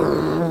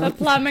plumbing. The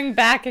plumbing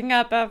backing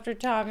up after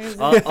Tommy's.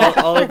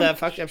 all of that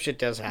fucked up shit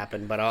does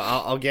happen, but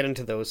I'll get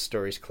into those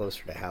stories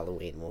closer to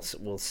Halloween.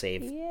 We'll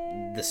save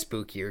the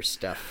spookier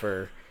stuff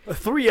for A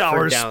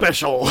 3-hour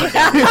special.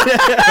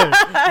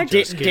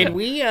 Did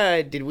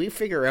we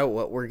figure out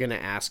what we're gonna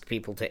ask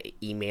people to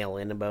email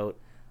in about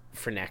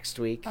for next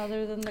week?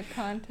 Other than the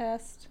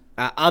contest.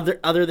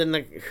 Other than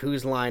the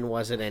whose line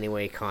was it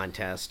anyway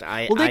contest,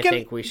 I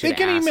think we should. They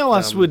can ask email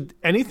us them- with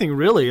anything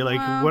really,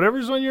 like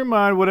whatever's on your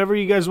mind, whatever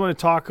you guys want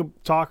to talk.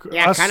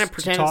 Yeah, us kind of to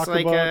pretend talk it's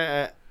like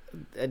about.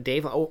 a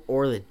Dave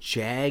or the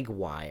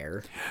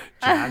Jaguar.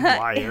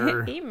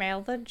 Jaguar.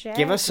 Email the Jag.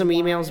 Give us some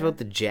emails about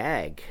the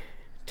Jag.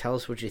 Tell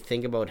us what you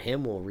think about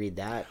him. We'll read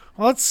that.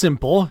 Well, that's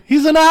simple.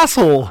 He's an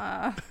asshole.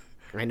 I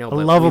know, A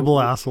but lovable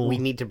asshole. We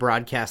need to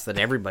broadcast that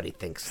everybody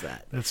thinks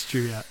that. That's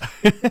true. Yeah.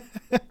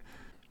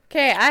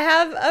 Okay, I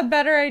have a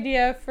better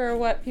idea for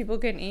what people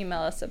can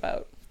email us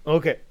about.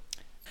 Okay.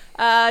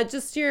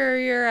 Just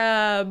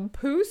your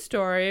poo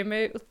story.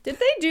 Did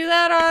they do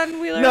that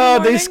on Wheeler? No,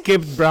 in the they Morning?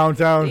 skipped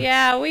Browntown.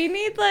 Yeah, we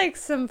need like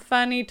some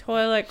funny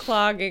toilet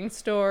clogging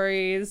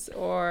stories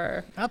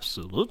or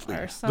Absolutely.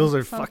 or Those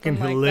are something fucking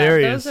like that.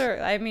 hilarious. Those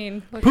are, I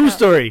mean, look Poo how-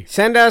 story.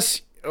 Send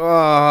us.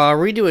 Are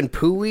we doing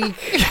Poo Week?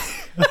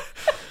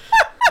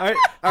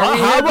 Are we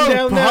heading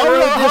down that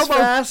road this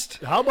fast?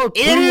 How about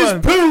It is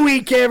Poo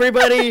Week,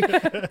 everybody.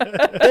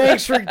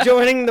 Thanks for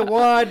joining the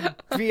WAD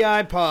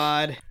VI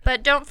pod.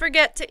 But don't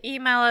forget to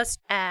email us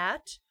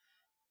at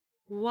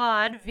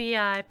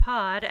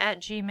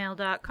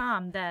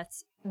wadvipod@gmail.com.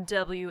 That's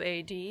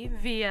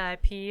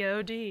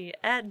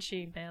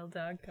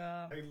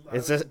WADVIPOD@gmail.com.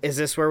 Is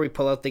this where we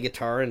pull out the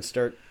guitar and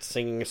start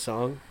singing a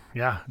song?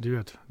 Yeah, do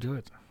it.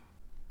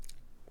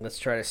 Let's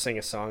try to sing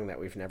a song that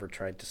we've never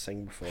tried to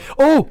sing before.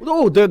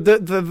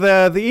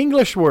 The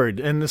English word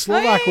and the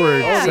Slovak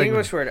word. Oh, the segment.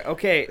 English word.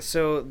 Okay,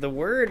 so the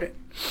word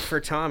for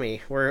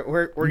Tommy, we're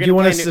Do gonna you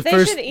want us find to it- They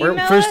first should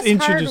email first us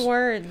introduce hard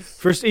words.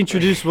 first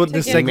introduce what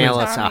this give segment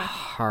email is? us a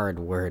hard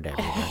word,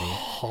 everybody.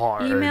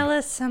 Hard. Email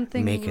us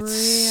something Make it real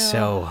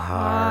so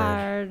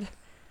hard.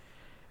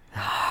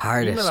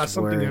 Hardest Email us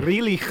something word.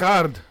 really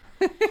hard.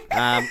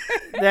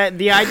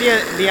 The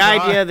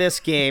idea of this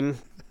game.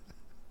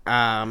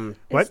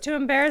 It's to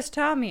embarrass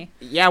Tommy.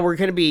 Yeah, we're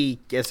gonna be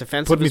as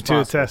offensive Put me as to the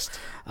possible. test.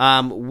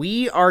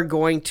 We are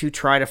going to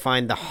try to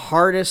find the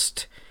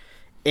hardest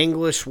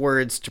English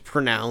words to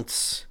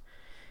pronounce,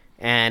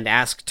 and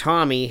ask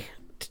Tommy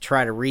to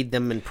try to read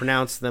them and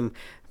pronounce them.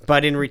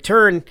 But in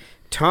return,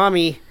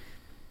 Tommy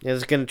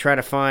is going to try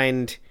to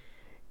find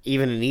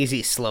even an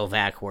easy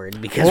Slovak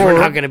word because we're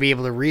not going to be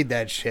able to read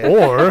that shit.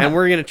 And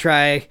we're going to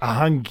try a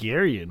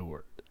Hungarian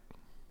word,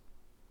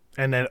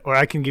 and then or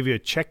I can give you a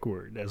Czech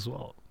word as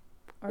well.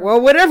 Well,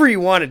 whatever you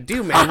want to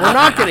do, man. We're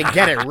not going to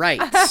get it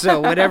right. So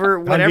whatever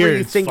you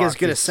Hungarian's think is fucked.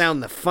 going to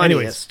sound the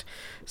funniest.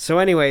 So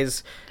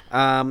anyways,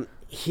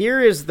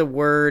 here is the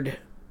word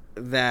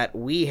that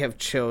we have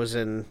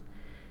chosen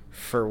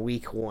for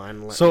week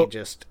 1. Let me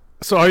just...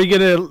 So are you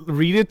gonna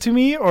read it to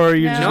me, or are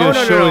you just gonna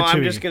show it to I'm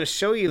me? just going to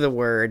show you the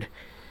word,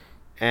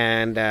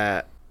 and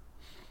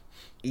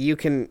you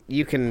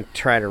can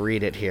try to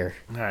read it here.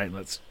 All right,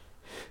 let's.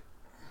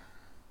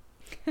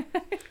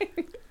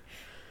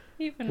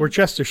 Even... We're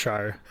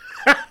Chestershire.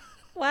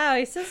 Wow,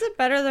 he says it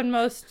better than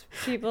most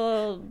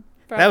people.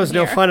 From That was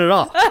no here. fun at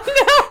all.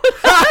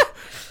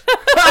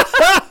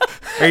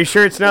 Are you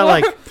sure it's not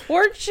like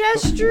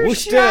Worcestershire?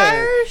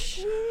 Worcester.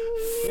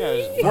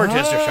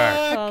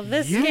 Worcestershire? Well,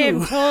 this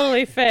game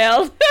totally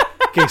failed.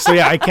 Okay, so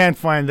yeah, I can't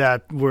find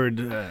that word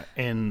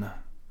in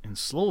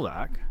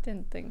Slovak,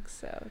 Didn't think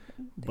so.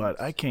 but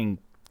I can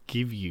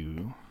give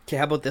you. Okay,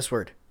 how about this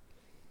word?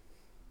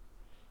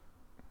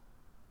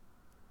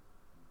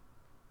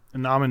 A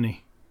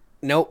nominee.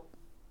 Nope.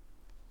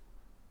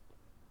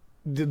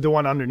 The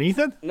one underneath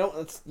it?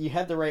 No, you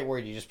had the right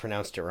word. You just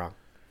pronounced it wrong.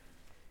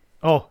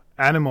 Oh,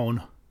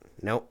 anemone.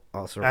 Nope.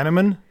 Also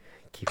Anemone?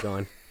 Keep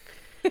going.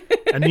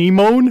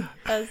 Anemone?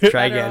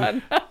 Try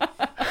again.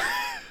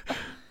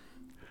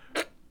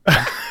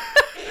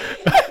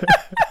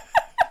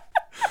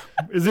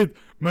 Is it?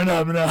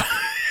 Mana.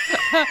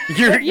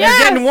 You're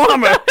getting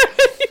warmer.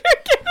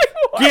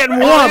 Getting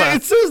warmer.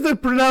 It says the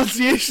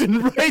pronunciation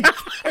right.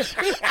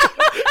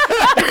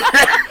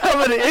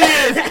 I'm an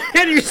idiot.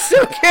 And you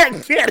still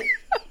can't get it.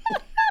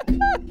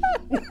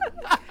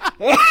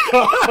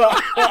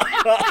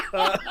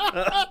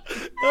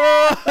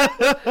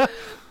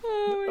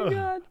 Oh my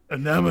god.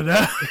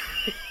 Anemone.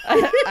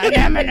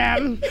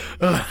 Anemone.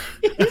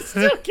 You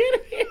still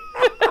can't get it.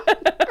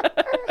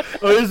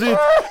 Or is it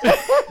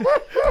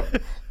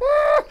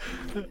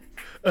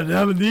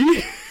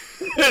anemone?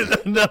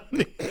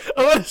 Anemone.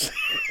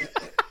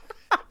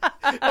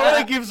 I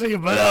want to keep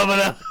singing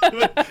banana.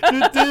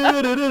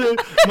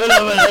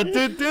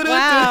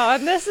 Wow,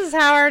 and this is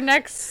how our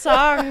next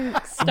song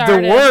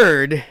started. The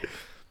word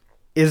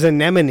is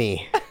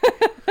anemone.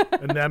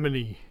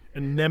 Anemone.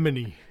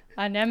 Anemone.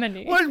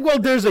 Anemone. Well,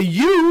 there's a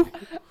U.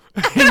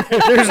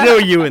 There's no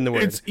U in the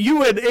word. It's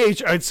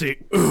U-N-H. I'd say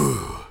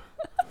ooh.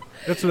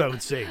 That's what I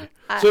would say.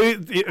 So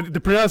the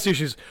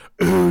pronunciation is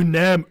ooh,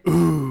 nam,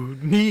 ooh,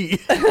 knee.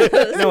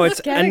 No, it's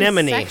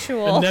anemone.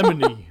 Sexual.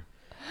 Anemone.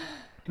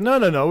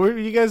 No.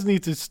 You guys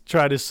need to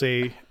try to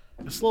say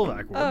the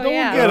Slovak word. Oh, Don't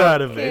yeah. get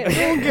out of it.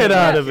 Don't get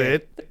out of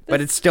it.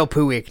 But it's still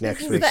Poo Week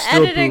next This week. is the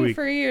still editing Poo-week.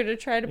 for you to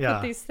try to Yeah.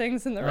 put these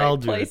things in the right I'll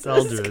do it. places.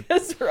 I'll do it.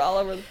 Because we're all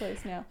over the place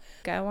now.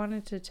 I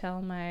wanted to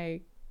tell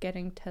my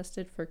getting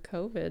tested for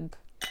COVID.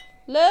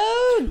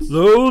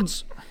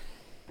 Loads!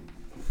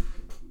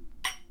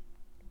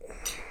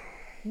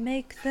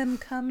 Make them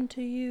come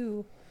to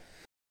you.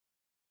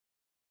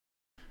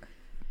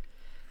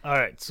 All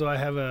right, so I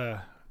have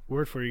a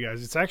word for you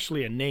guys. It's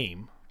actually a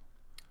name.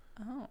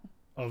 Oh.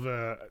 Of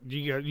a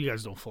you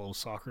guys don't follow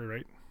soccer,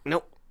 right?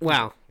 Nope.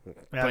 Wow.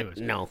 Anyways.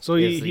 But no. So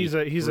is he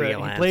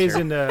the plays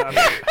answer. in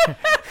the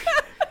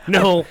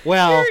No,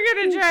 well, You're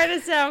gonna try to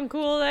sound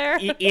cool there.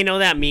 you know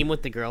that meme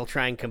with the girl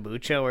trying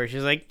kombucha where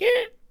she's like,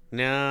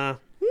 nah.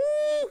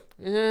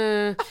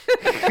 I've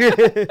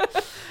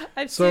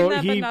So seen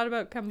that, he- but not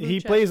about kombucha. He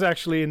plays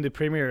actually in the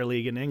Premier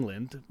League in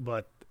England,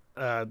 but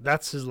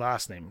that's his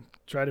last name.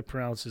 Try to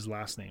pronounce his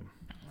last name.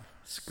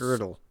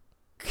 Skrtel.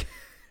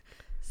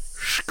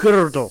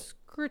 Skrtel.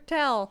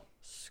 Skrtel.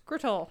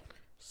 Skrtel.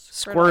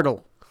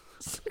 Squirtle.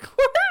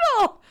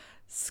 Squirtle.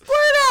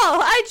 Squirtle.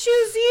 I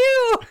choose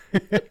you.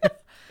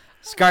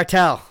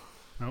 Scartel.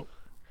 Nope.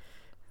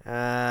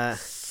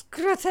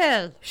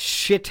 Skrtel.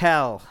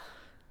 Shitel.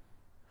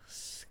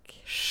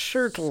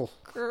 Shirtle.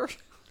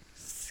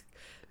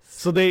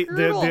 So the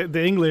Skrtle.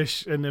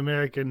 English and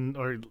American,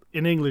 or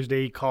in English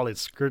they call it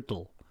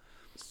skirtle.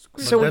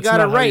 So we That's got it not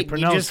how you right. You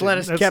pronounce just it. let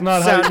us That's kept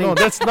not sounding. how, no,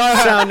 that's not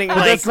sounding how,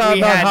 like that's not, we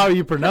not had how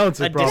you pronounce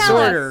a it properly.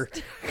 disorder.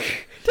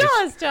 Tell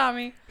us,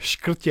 Tommy.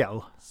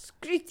 Skrtel.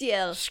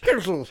 Skrtel.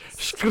 Skirtle.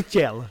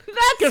 Skrtel.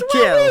 That's Skrtel.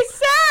 what we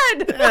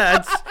said. Yeah,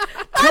 it's That's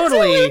what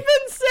totally we've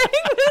been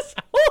saying this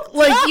whole time.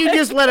 like you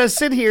just let us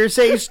sit here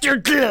say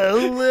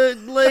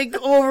Skrtel like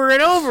over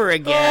and over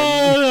again.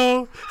 Oh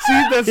no!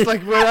 See, that's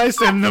like when I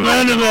said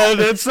 "Anemone."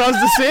 That sounds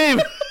the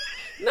same.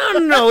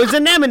 No, it's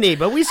anemone,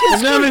 but we said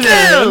Anemone.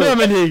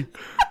 Skrtel.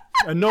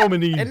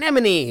 Anemone.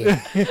 Anemone.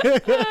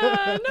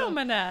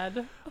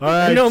 Nomonad. All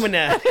right.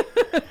 Nomonad.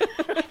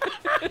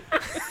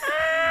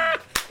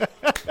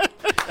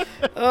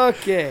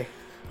 Okay.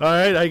 All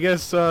right. I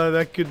guess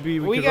that could be.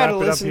 We could gotta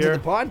wrap it up listen to here.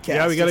 the podcast.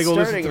 Yeah, we gotta It's go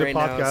listen to starting the right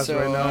now, podcast so,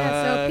 right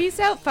now. So peace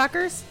out,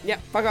 fuckers. Yeah,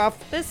 fuck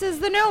off. This is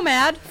the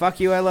Nomad. Fuck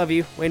you, I love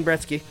you. Wayne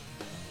Gretzky.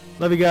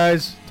 Love you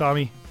guys.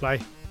 Tommy. Bye.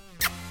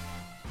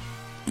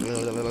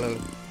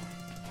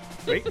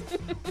 Wait.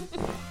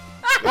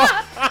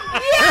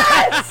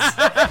 Yes!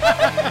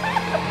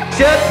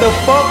 Shut the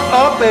fuck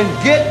up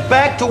and get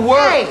back to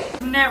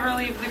work. Never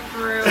leave the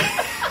crew.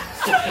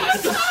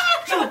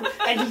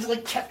 And he's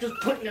like kept just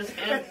putting his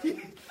hand.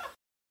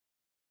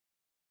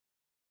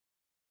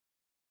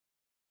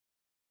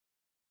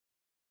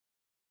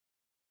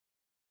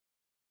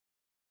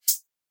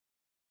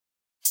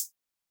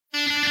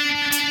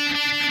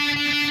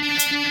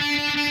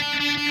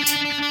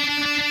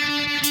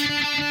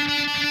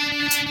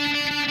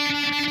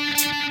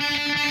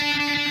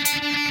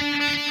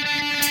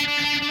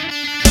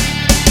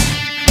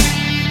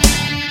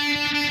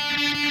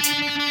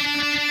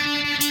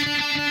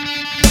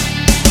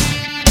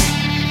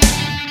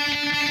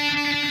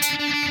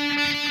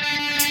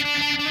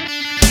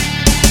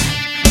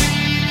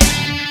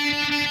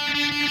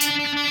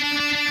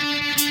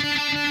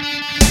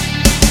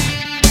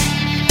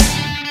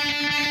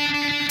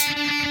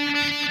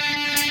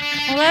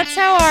 Well, that's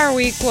how our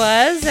week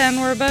was, and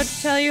we're about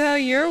to tell you how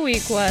your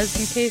week was.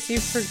 In case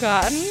you've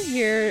forgotten,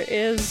 here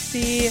is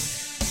the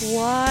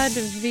WAD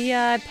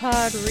VI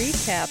Pod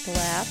recap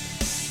lap.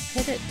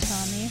 Hit it,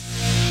 Tommy.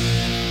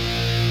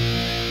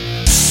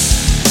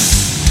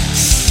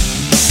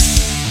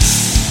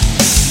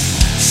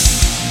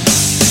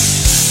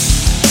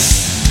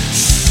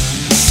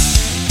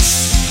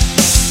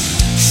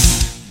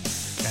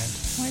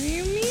 What do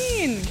you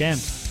mean? Can't.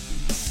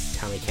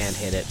 Tommy can't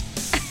hit it.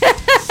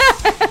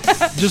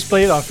 Just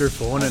play it off your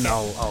phone, and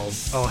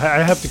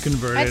I have to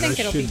convert I it. think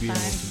I it'll should be be able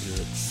fine. to do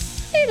it.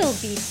 It'll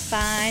be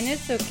fine.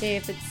 It's okay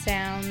if it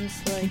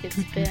sounds like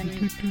it's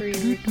been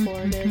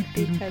pre-recorded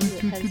because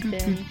it has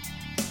been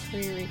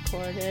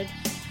pre-recorded.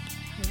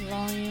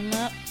 Volume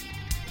up.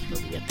 We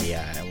get the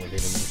elevator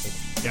music.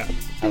 Yeah.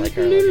 I like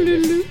our elevator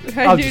music.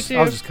 I do too.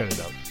 I'll just cut it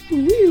out.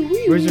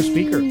 Where's your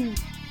speaker?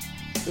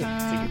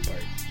 I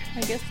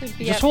guess it'd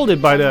be. Just up hold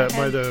it by on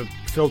my the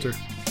head. filter,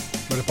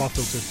 by the pop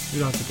filter.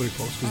 You don't have to put it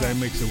close because that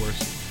makes it worse.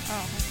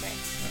 Oh, okay.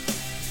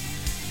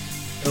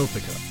 It'll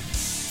pick it up.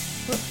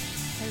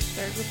 I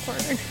started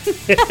recording.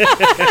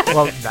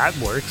 Well, that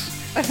works.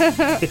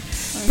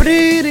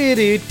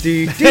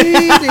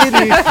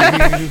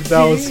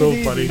 That was so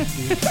funny.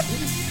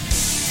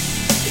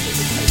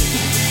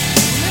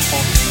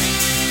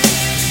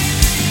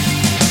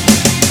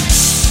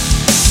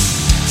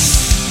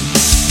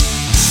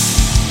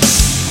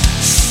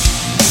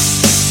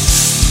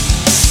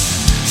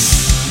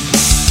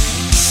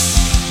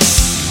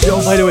 Yo,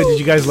 by the way, did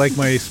you guys like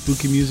my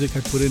spooky music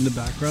I put in the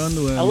background?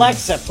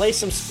 Alexa, play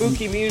some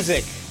spooky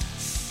music.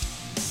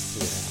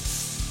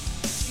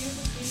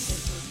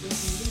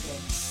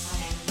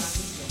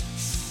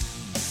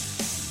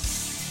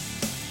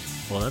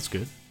 Well, that's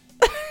good.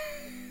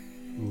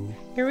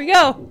 Here we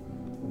go.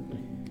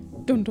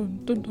 Dun dun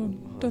dun dun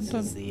dun This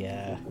dun. is the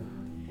yeah.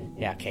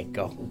 Okay,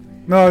 go.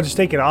 No, just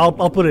take it. I'll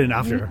put it in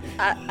after.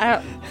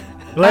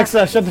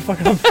 Alexa, shut the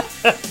fuck up.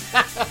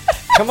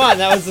 Come on,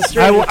 that was the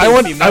straight. I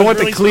want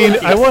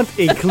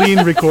a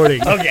clean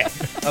recording.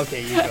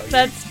 Okay, you go.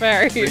 That's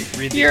fair.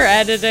 read You're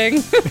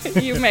editing.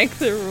 You make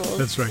the rules.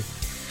 That's right.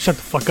 Shut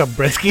the fuck up,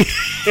 Bretsky.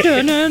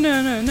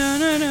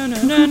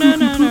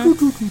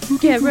 No.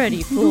 Get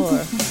ready for.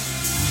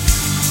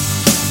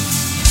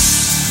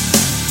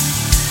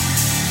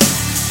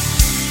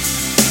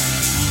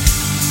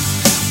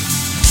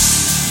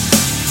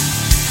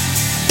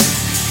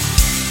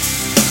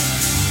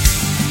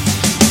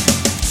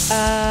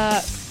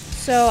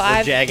 So We're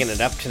I've jagging it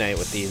up tonight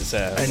with these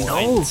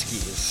wine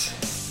skis.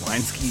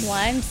 Wine skis.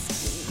 Wine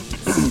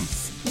skis.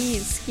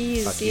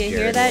 Fuck Do you hear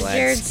Jared, that, we'll add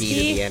Jared ski? To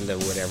Ski? the end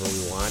of whatever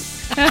we want.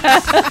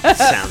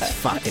 Sounds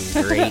fucking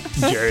great.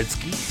 Jared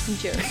Ski.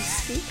 Jared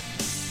Ski. You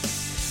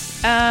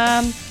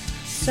have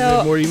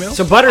So more emails?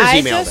 So Butters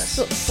I emailed just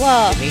us.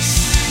 well, Didn't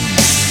he?